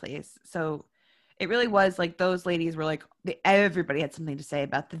 commonplace. So it really was like those ladies were like, everybody had something to say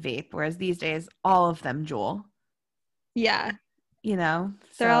about the vape, whereas these days all of them jewel. Yeah.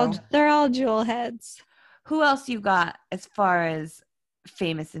 They're all jewel heads. Who else you got as far as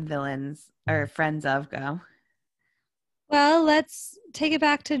famous and villains or friends of go? Well, let's take it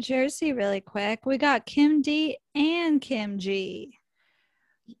back to Jersey really quick. We got Kim D and Kim G.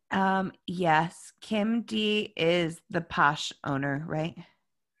 Yes, Kim D is the posh owner, right?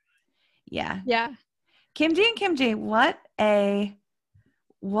 Yeah. Kim D and Kim J, what an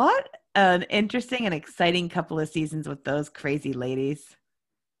interesting and exciting couple of seasons with those crazy ladies.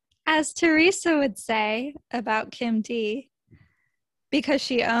 As Teresa would say about Kim D, because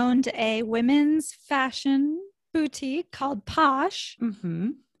she owned a women's fashion boutique called Posh, Posche,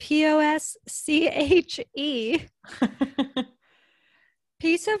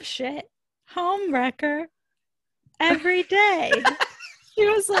 piece of shit, home wrecker, every day. She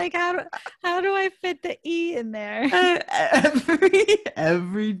was like, how do I fit the E in there?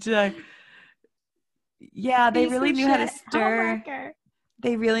 Every day. Yeah, they really knew how to stir.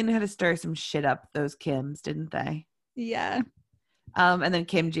 They really knew how to stir some shit up, those Kims, didn't they? Yeah. And then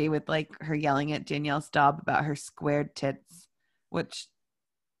Kim G with, like, her yelling at Danielle Staub about her squared tits, which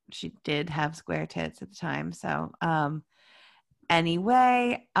she did have square tits at the time. So,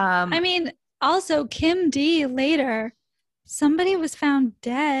 anyway, I mean, also Kim D later, somebody was found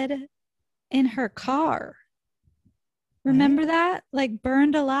dead in her car. Remember that? Like,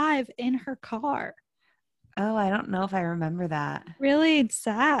 burned alive in her car. Oh, I don't know if I remember that. Really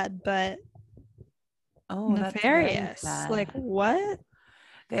sad, but nefarious. That's like, what?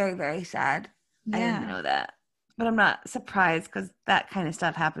 Very, very sad. Yeah. I didn't know that. But I'm not surprised because that kind of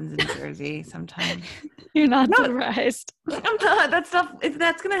stuff happens in Jersey sometimes. You're not surprised. I'm not. That stuff, if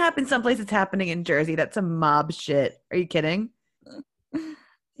that's going to happen someplace, it's happening in Jersey. That's some mob shit. Are you kidding?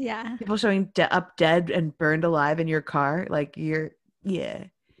 Yeah. People showing up dead and burned alive in your car. Like, yeah.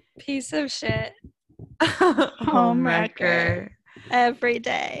 Piece of shit. Home wrecker. every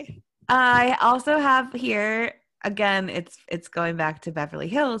day. I also have here, again, it's going back to Beverly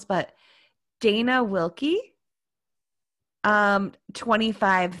Hills, but Dana Wilkie,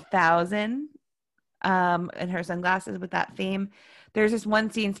 25,000 and her sunglasses with that fame. There's this one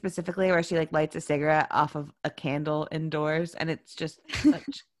scene specifically where she like lights a cigarette off of a candle indoors, and it's just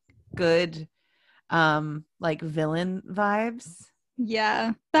such good like villain vibes.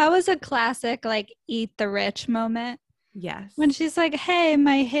 Yeah, that was a classic like eat the rich moment Yes. when she's like, "Hey,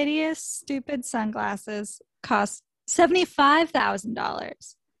 my hideous, stupid sunglasses cost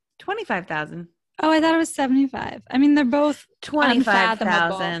 $75,000." 25,000. Oh, I thought it was 75. I mean, they're both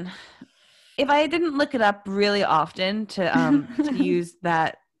 25,000. If I didn't look it up really often to use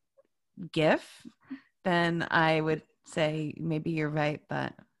that GIF, then I would say maybe you're right,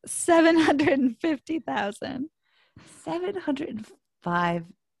 but $750,000. $705.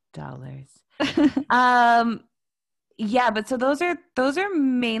 Yeah, but so those are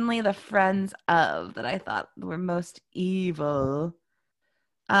mainly the friends of that I thought were most evil.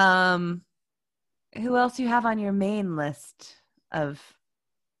 Who else do you have on your main list of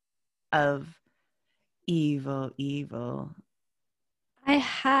evil? I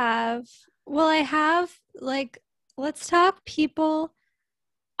have like, let's talk people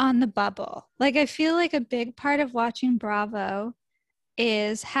on the bubble. Like, I feel like a big part of watching Bravo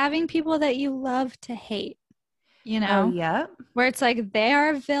is having people that you love to hate, Oh, yeah. where it's like they are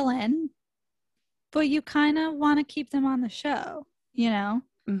a villain, but you kind of want to keep them on the show,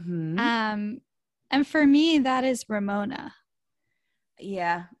 Mm-hmm. And for me, that is Ramona.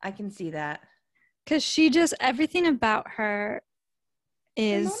 Yeah, I can see that. Because she just, everything about her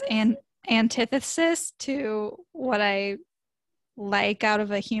is an antithesis to what I like out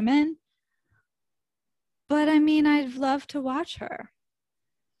of a human. But I mean, I'd love to watch her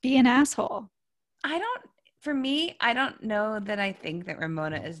be an asshole. For me, I don't know that I think that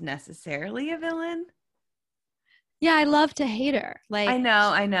Ramona is necessarily a villain. Yeah, I love to hate her. Like, I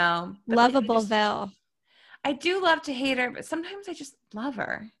know. But lovable Vel. I do love to hate her, but sometimes I just love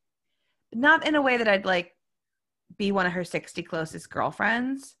her. Not in a way that I'd like be one of her 60 closest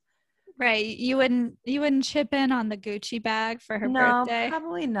girlfriends. Right. You wouldn't chip in on the Gucci bag for her birthday. No,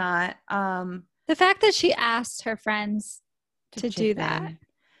 probably not. The fact that she asked her friends to do that. In.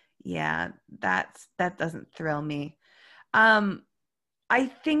 Yeah, that doesn't thrill me. I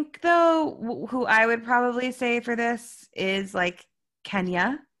think though who I would probably say for this is like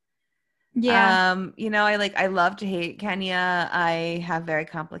Kenya. Yeah. I love to hate Kenya. I have very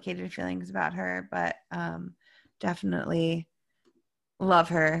complicated feelings about her, but definitely love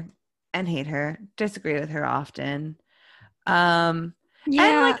her and hate her. Disagree with her often.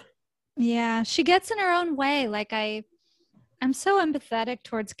 Yeah. She gets in her own way. Like I'm so empathetic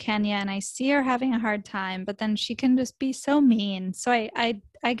towards Kenya, and I see her having a hard time, but then she can just be so mean. So I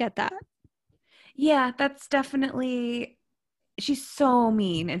get that. Yeah, that's definitely, she's so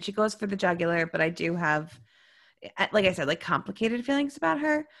mean and she goes for the jugular, but I do have, like I said, like complicated feelings about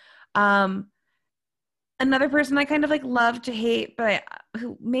her. Another person I kind of like love to hate, but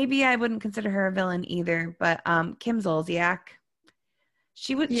who maybe I wouldn't consider her a villain either, but Kim Zolciak.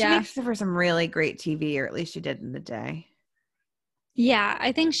 She makes for some really great TV, or at least she did in the day. Yeah,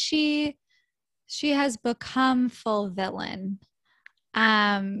 I think she has become full villain.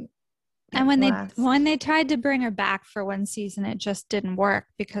 And when they tried to bring her back for one season, it just didn't work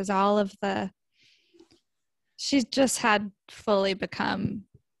because she just had fully become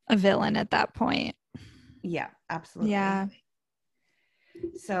a villain at that point. Yeah, absolutely. Yeah.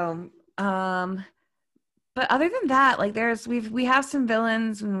 So, but other than that, like we have some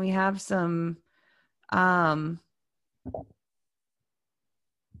villains and we have some,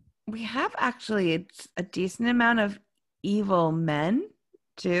 we have actually a decent amount of evil men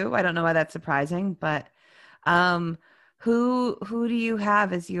too. I don't know why that's surprising, but who do you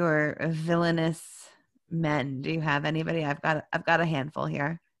have as your villainous men? Do you have anybody? I've got a handful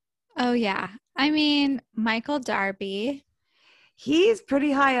here. Oh yeah. I mean, Michael Darby. He's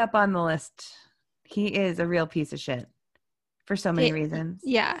pretty high up on the list. He is a real piece of shit for so many reasons.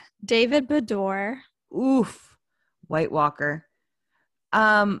 Yeah. David Bador. Oof. White Walker.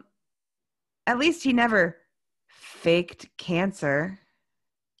 At least he never faked cancer.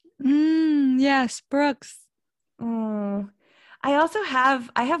 Yes, Brooks. Oh, I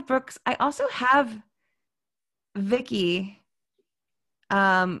have Brooks. I also have Vicky.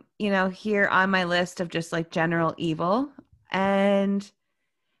 Here on my list of just like general evil, and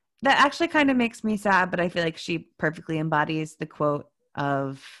that actually kind of makes me sad. But I feel like she perfectly embodies the quote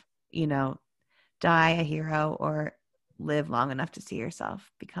of, die a hero or live long enough to see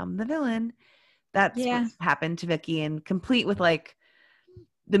yourself become the villain. That's Yeah. what happened to Vicky, and complete with like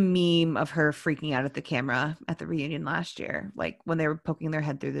the meme of her freaking out at the camera at the reunion last year, like when they were poking their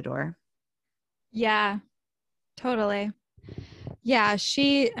head through the door. Yeah, totally. Yeah,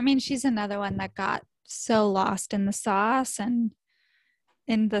 she's another one that got so lost in the sauce and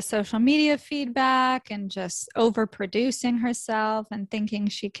in the social media feedback and just overproducing herself and thinking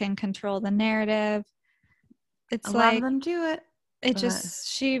she can control the narrative. It's A lot of like them do it. it but-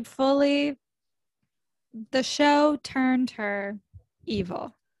 just the show turned her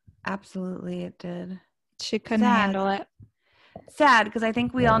evil. Absolutely, it did. She couldn't Sad. handle it. Sad, because I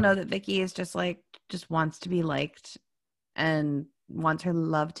think we all know that Vicky is just wants to be liked and wants her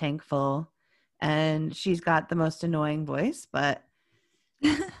love tank full, and she's got the most annoying voice, but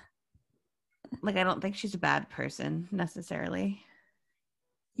like I don't think she's a bad person necessarily,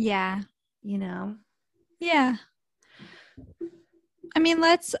 Yeah. you know. Yeah. I mean,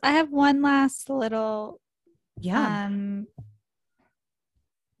 I have one last little Yeah.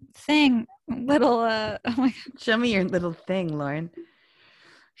 thing. Little oh my God. Show me your little thing, Lauren.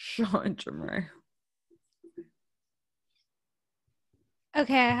 Show it to me.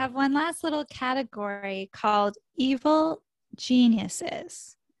 Okay, I have one last little category called evil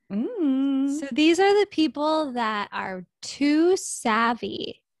geniuses. So these are the people that are too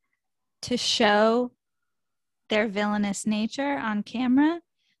savvy to show their villainous nature on camera,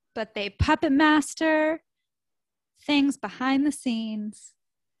 but they puppet master things behind the scenes.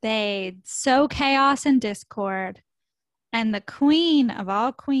 They sow chaos and discord. And the queen of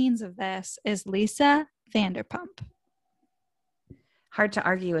all queens of this is Lisa Vanderpump. Hard to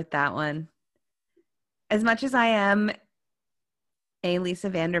argue with that one. As much as I am a Lisa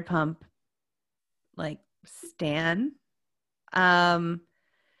Vanderpump like stan,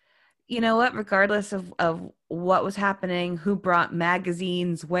 you know what? Regardless of what was happening, who brought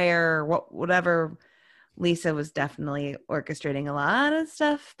magazines where, whatever, Lisa was definitely orchestrating a lot of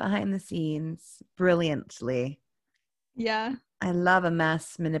stuff behind the scenes brilliantly. Yeah. I love a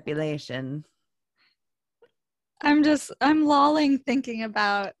mass manipulation. I'm lolling thinking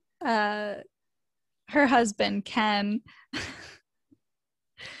about her husband, Ken,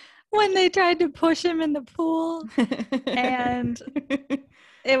 when they tried to push him in the pool and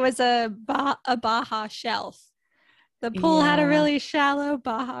it was a Baja shelf. The pool had a really shallow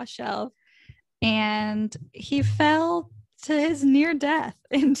Baja shelf and he fell to his near death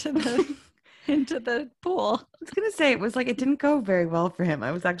into the pool. I was gonna say, it was like it didn't go very well for him.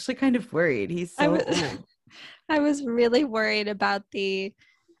 I was actually kind of worried. He's so old. I was really worried about the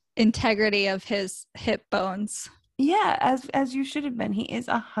integrity of his hip bones. Yeah, as you should have been. He is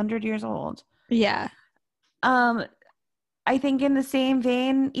 100 years old. Yeah. I think in the same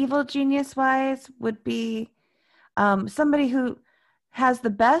vein, evil genius wise would be somebody who has the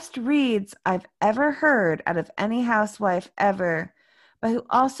best reads I've ever heard out of any housewife ever, but who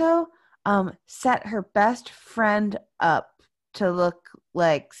also set her best friend up to look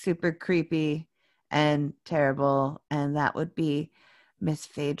like super creepy and terrible, and that would be Miss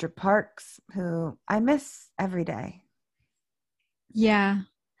Phaedra Parks, who I miss every day. Yeah.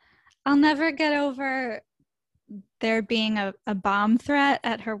 I'll never get over there being a bomb threat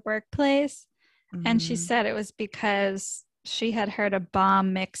at her workplace, and she said it was because she had heard a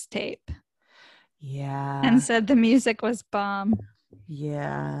bomb mixtape. Yeah. And said the music was bomb.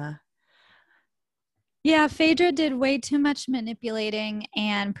 Yeah. Yeah, Phaedra did way too much manipulating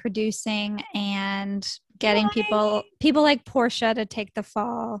and producing and getting people like Portia to take the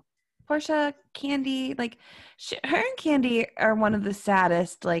fall. Portia, Candy, like her and Candy are one of the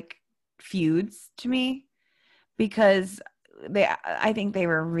saddest like feuds to me, because I think they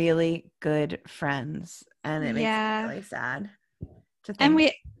were really good friends, and it makes me really sad to think.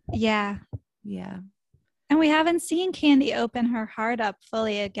 And yeah. And we haven't seen Candy open her heart up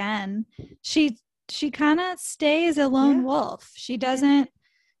fully again. She kind of stays a lone wolf. She doesn't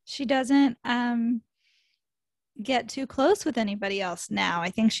get too close with anybody else now. I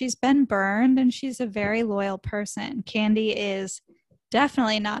think she's been burned and she's a very loyal person. Candy is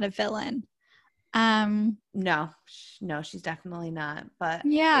definitely not a villain. No, she's definitely not. But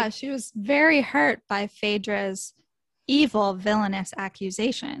yeah, she was very hurt by Phaedra's evil, villainous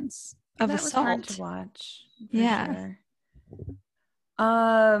accusations of that assault. Was hard to watch. Yeah.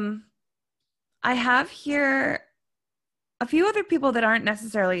 Sure. I have here a few other people that aren't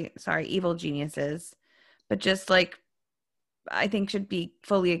necessarily, evil geniuses, but just like I think should be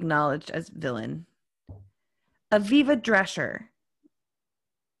fully acknowledged as villain. Aviva Drescher.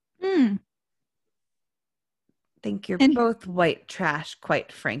 Think you're both white trash,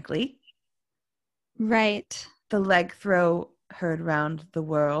 quite frankly. Right. The leg throw heard round the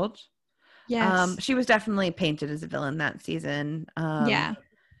world. Yes. She was definitely painted as a villain that season. Yeah.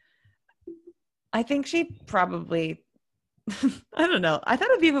 I think she probably I don't know. I thought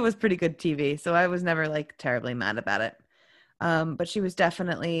Aviva was pretty good TV, so I was never like terribly mad about it. But she was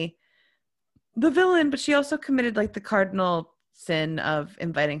definitely the villain, but she also committed like the cardinal sin of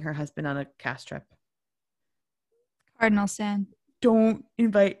inviting her husband on a cast trip. Cardinal sin. Don't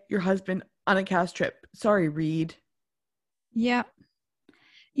invite your husband on a cast trip. Sorry, Reed. Yep.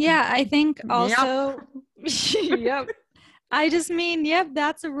 Yeah, I think also yep. I just mean, yep,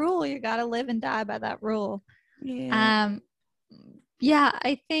 that's a rule. You got to live and die by that rule. Yeah. Yeah,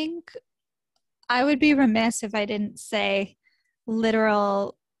 I think I would be remiss if I didn't say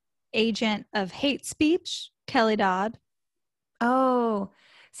literal agent of hate speech, Kelly Dodd. Oh,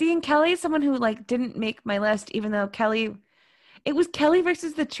 see, and Kelly is someone who like didn't make my list, even though it was Kelly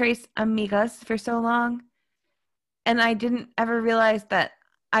versus the Trace Amigas for so long. And I didn't ever realize that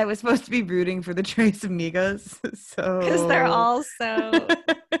I was supposed to be rooting for the Trace Amigas. So Because they're all so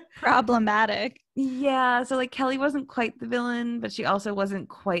problematic. yeah, so like Kelly wasn't quite the villain, but she also wasn't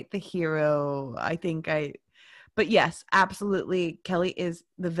quite the hero. But yes, absolutely. Kelly is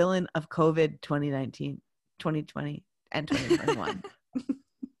the villain of COVID 2019, 2020, and 2021.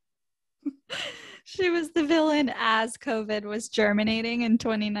 She was the villain as COVID was germinating in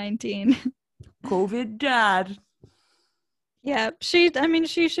 2019. COVID dad. Yeah, she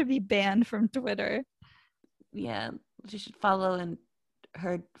should be banned from Twitter. Yeah, she should follow in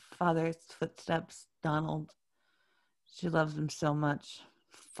her father's footsteps, Donald. She loves him so much.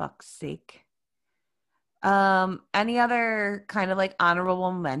 Fuck's sake. Any other kind of like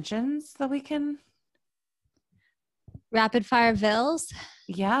honorable mentions that we can? Rapid fire Vills.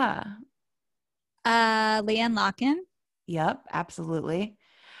 Yeah. Leanne Locken. Yep, absolutely.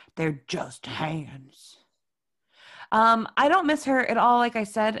 They're just hands. I don't miss her at all, like I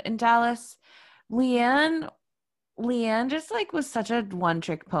said, in Dallas. Leanne just like was such a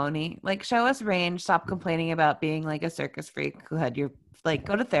one-trick pony. Like, show us range, stop complaining about being like a circus freak who had your like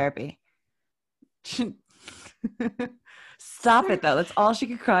go to therapy. Stop it though. That's all she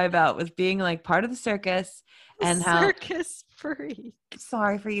could cry about was being like part of the circus and how circus freak.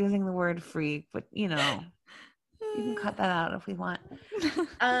 sorry for using the word freak, but you know, you can cut that out if we want.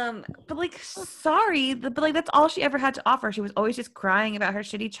 But like sorry, but like that's all she ever had to offer. She was always just crying about her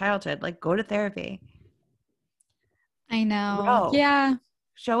shitty childhood. Like, go to therapy. I know. Grow. Yeah.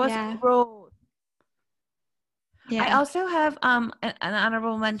 Show us growth. Yeah. I also have an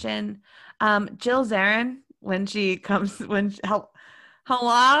honorable mention. Jill Zarin when she comes hello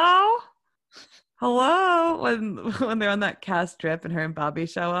when they're on that cast trip and her and Bobby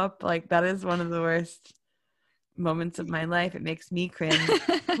show up. Like, that is one of the worst moments of my life. It makes me cringe.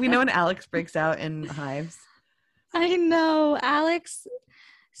 We know when Alex breaks out in hives. I know. Alex,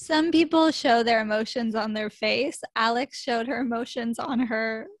 some people show their emotions on their face. Alex showed her emotions on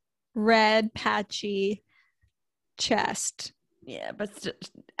her red patchy chest. Yeah, but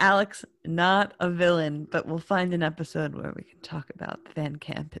Alex, not a villain, but we'll find an episode where we can talk about Van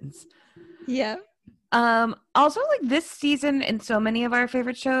Campens. Yeah. Also, like, this season in so many of our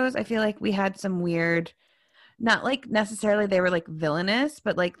favorite shows, I feel like we had some weird, not like necessarily they were like villainous,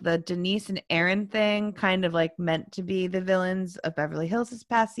 but like the Denise and Aaron thing kind of like meant to be the villains of Beverly Hills this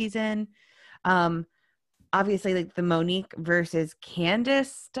past season. Obviously, like the Monique versus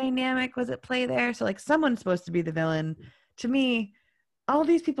Candace dynamic was at play there. So like someone's supposed to be the villain. To me, all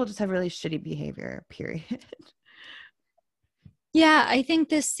these people just have really shitty behavior, period. Yeah, I think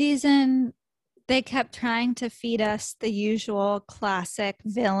this season they kept trying to feed us the usual classic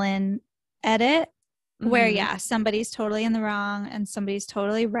villain edit where, yeah, somebody's totally in the wrong and somebody's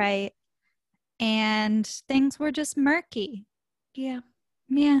totally right. And things were just murky. Yeah.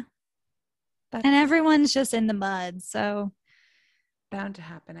 Yeah. And everyone's just in the mud. So bound to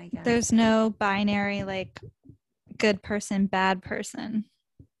happen, I guess. There's no binary like good person, bad person.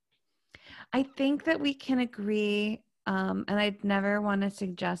 I think that we can agree, and I'd never want to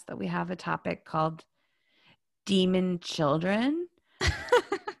suggest that we have a topic called demon children.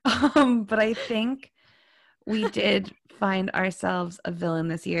 But I think we did find ourselves a villain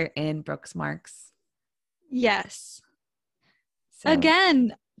this year in Brooks Marks. Yes. So.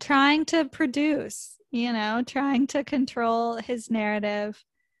 Again, trying to produce, trying to control his narrative.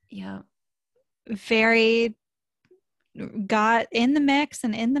 Yeah. Got in the mix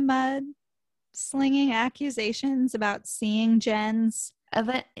and in the mud, slinging accusations about seeing Jen's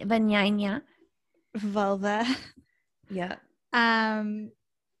vagina. Vulva. Yeah.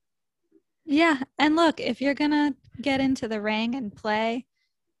 Yeah. And look, if you're going to get into the ring and play,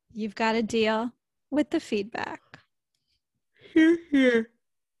 you've got to deal with the feedback. Here.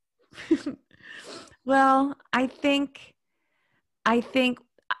 Well, I think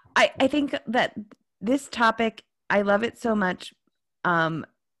that this topic, I love it so much. And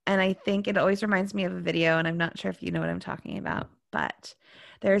I think it always reminds me of a video, and I'm not sure if you know what I'm talking about, but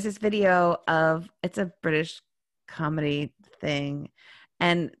there's this video it's a British comedy thing.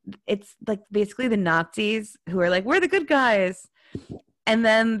 And it's like basically the Nazis who are like, we're the good guys. And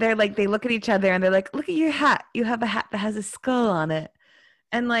then they're like, they look at each other and they're like, look at your hat. You have a hat that has a skull on it.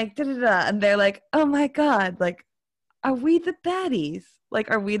 And like, da da da. And they're like, oh my God, like, are we the baddies?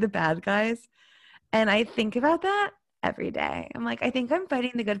 Like, are we the bad guys? And I think about that every day. I'm like, I think I'm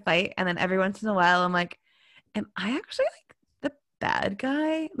fighting the good fight. And then every once in a while, I'm like, am I actually like the bad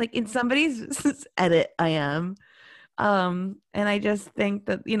guy? Like in somebody's edit, I am. And I just think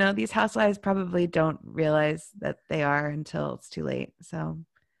that, these housewives probably don't realize that they are until it's too late. So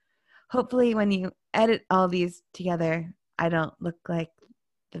hopefully when you edit all these together, I don't look like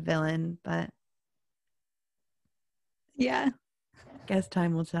the villain, but Yeah. guess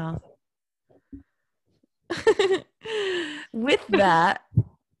time will tell. With that,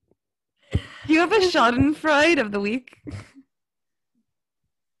 do you have a Schadenfreude of the week?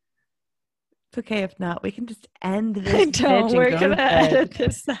 It's okay if not. We can just end this. I don't. bitch We're and go gonna to bed. edit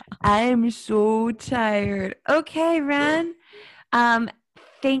this out. I'm so tired. Okay, Ren.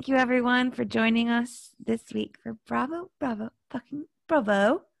 Thank you everyone for joining us this week for Bravo, fucking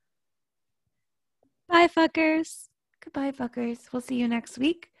Bravo. Bye, fuckers. Goodbye, fuckers. We'll see you next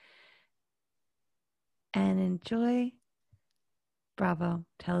week. And enjoy Bravo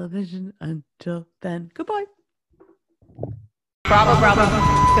television until then. Goodbye. Bravo,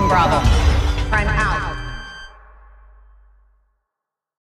 fucking bravo. Prime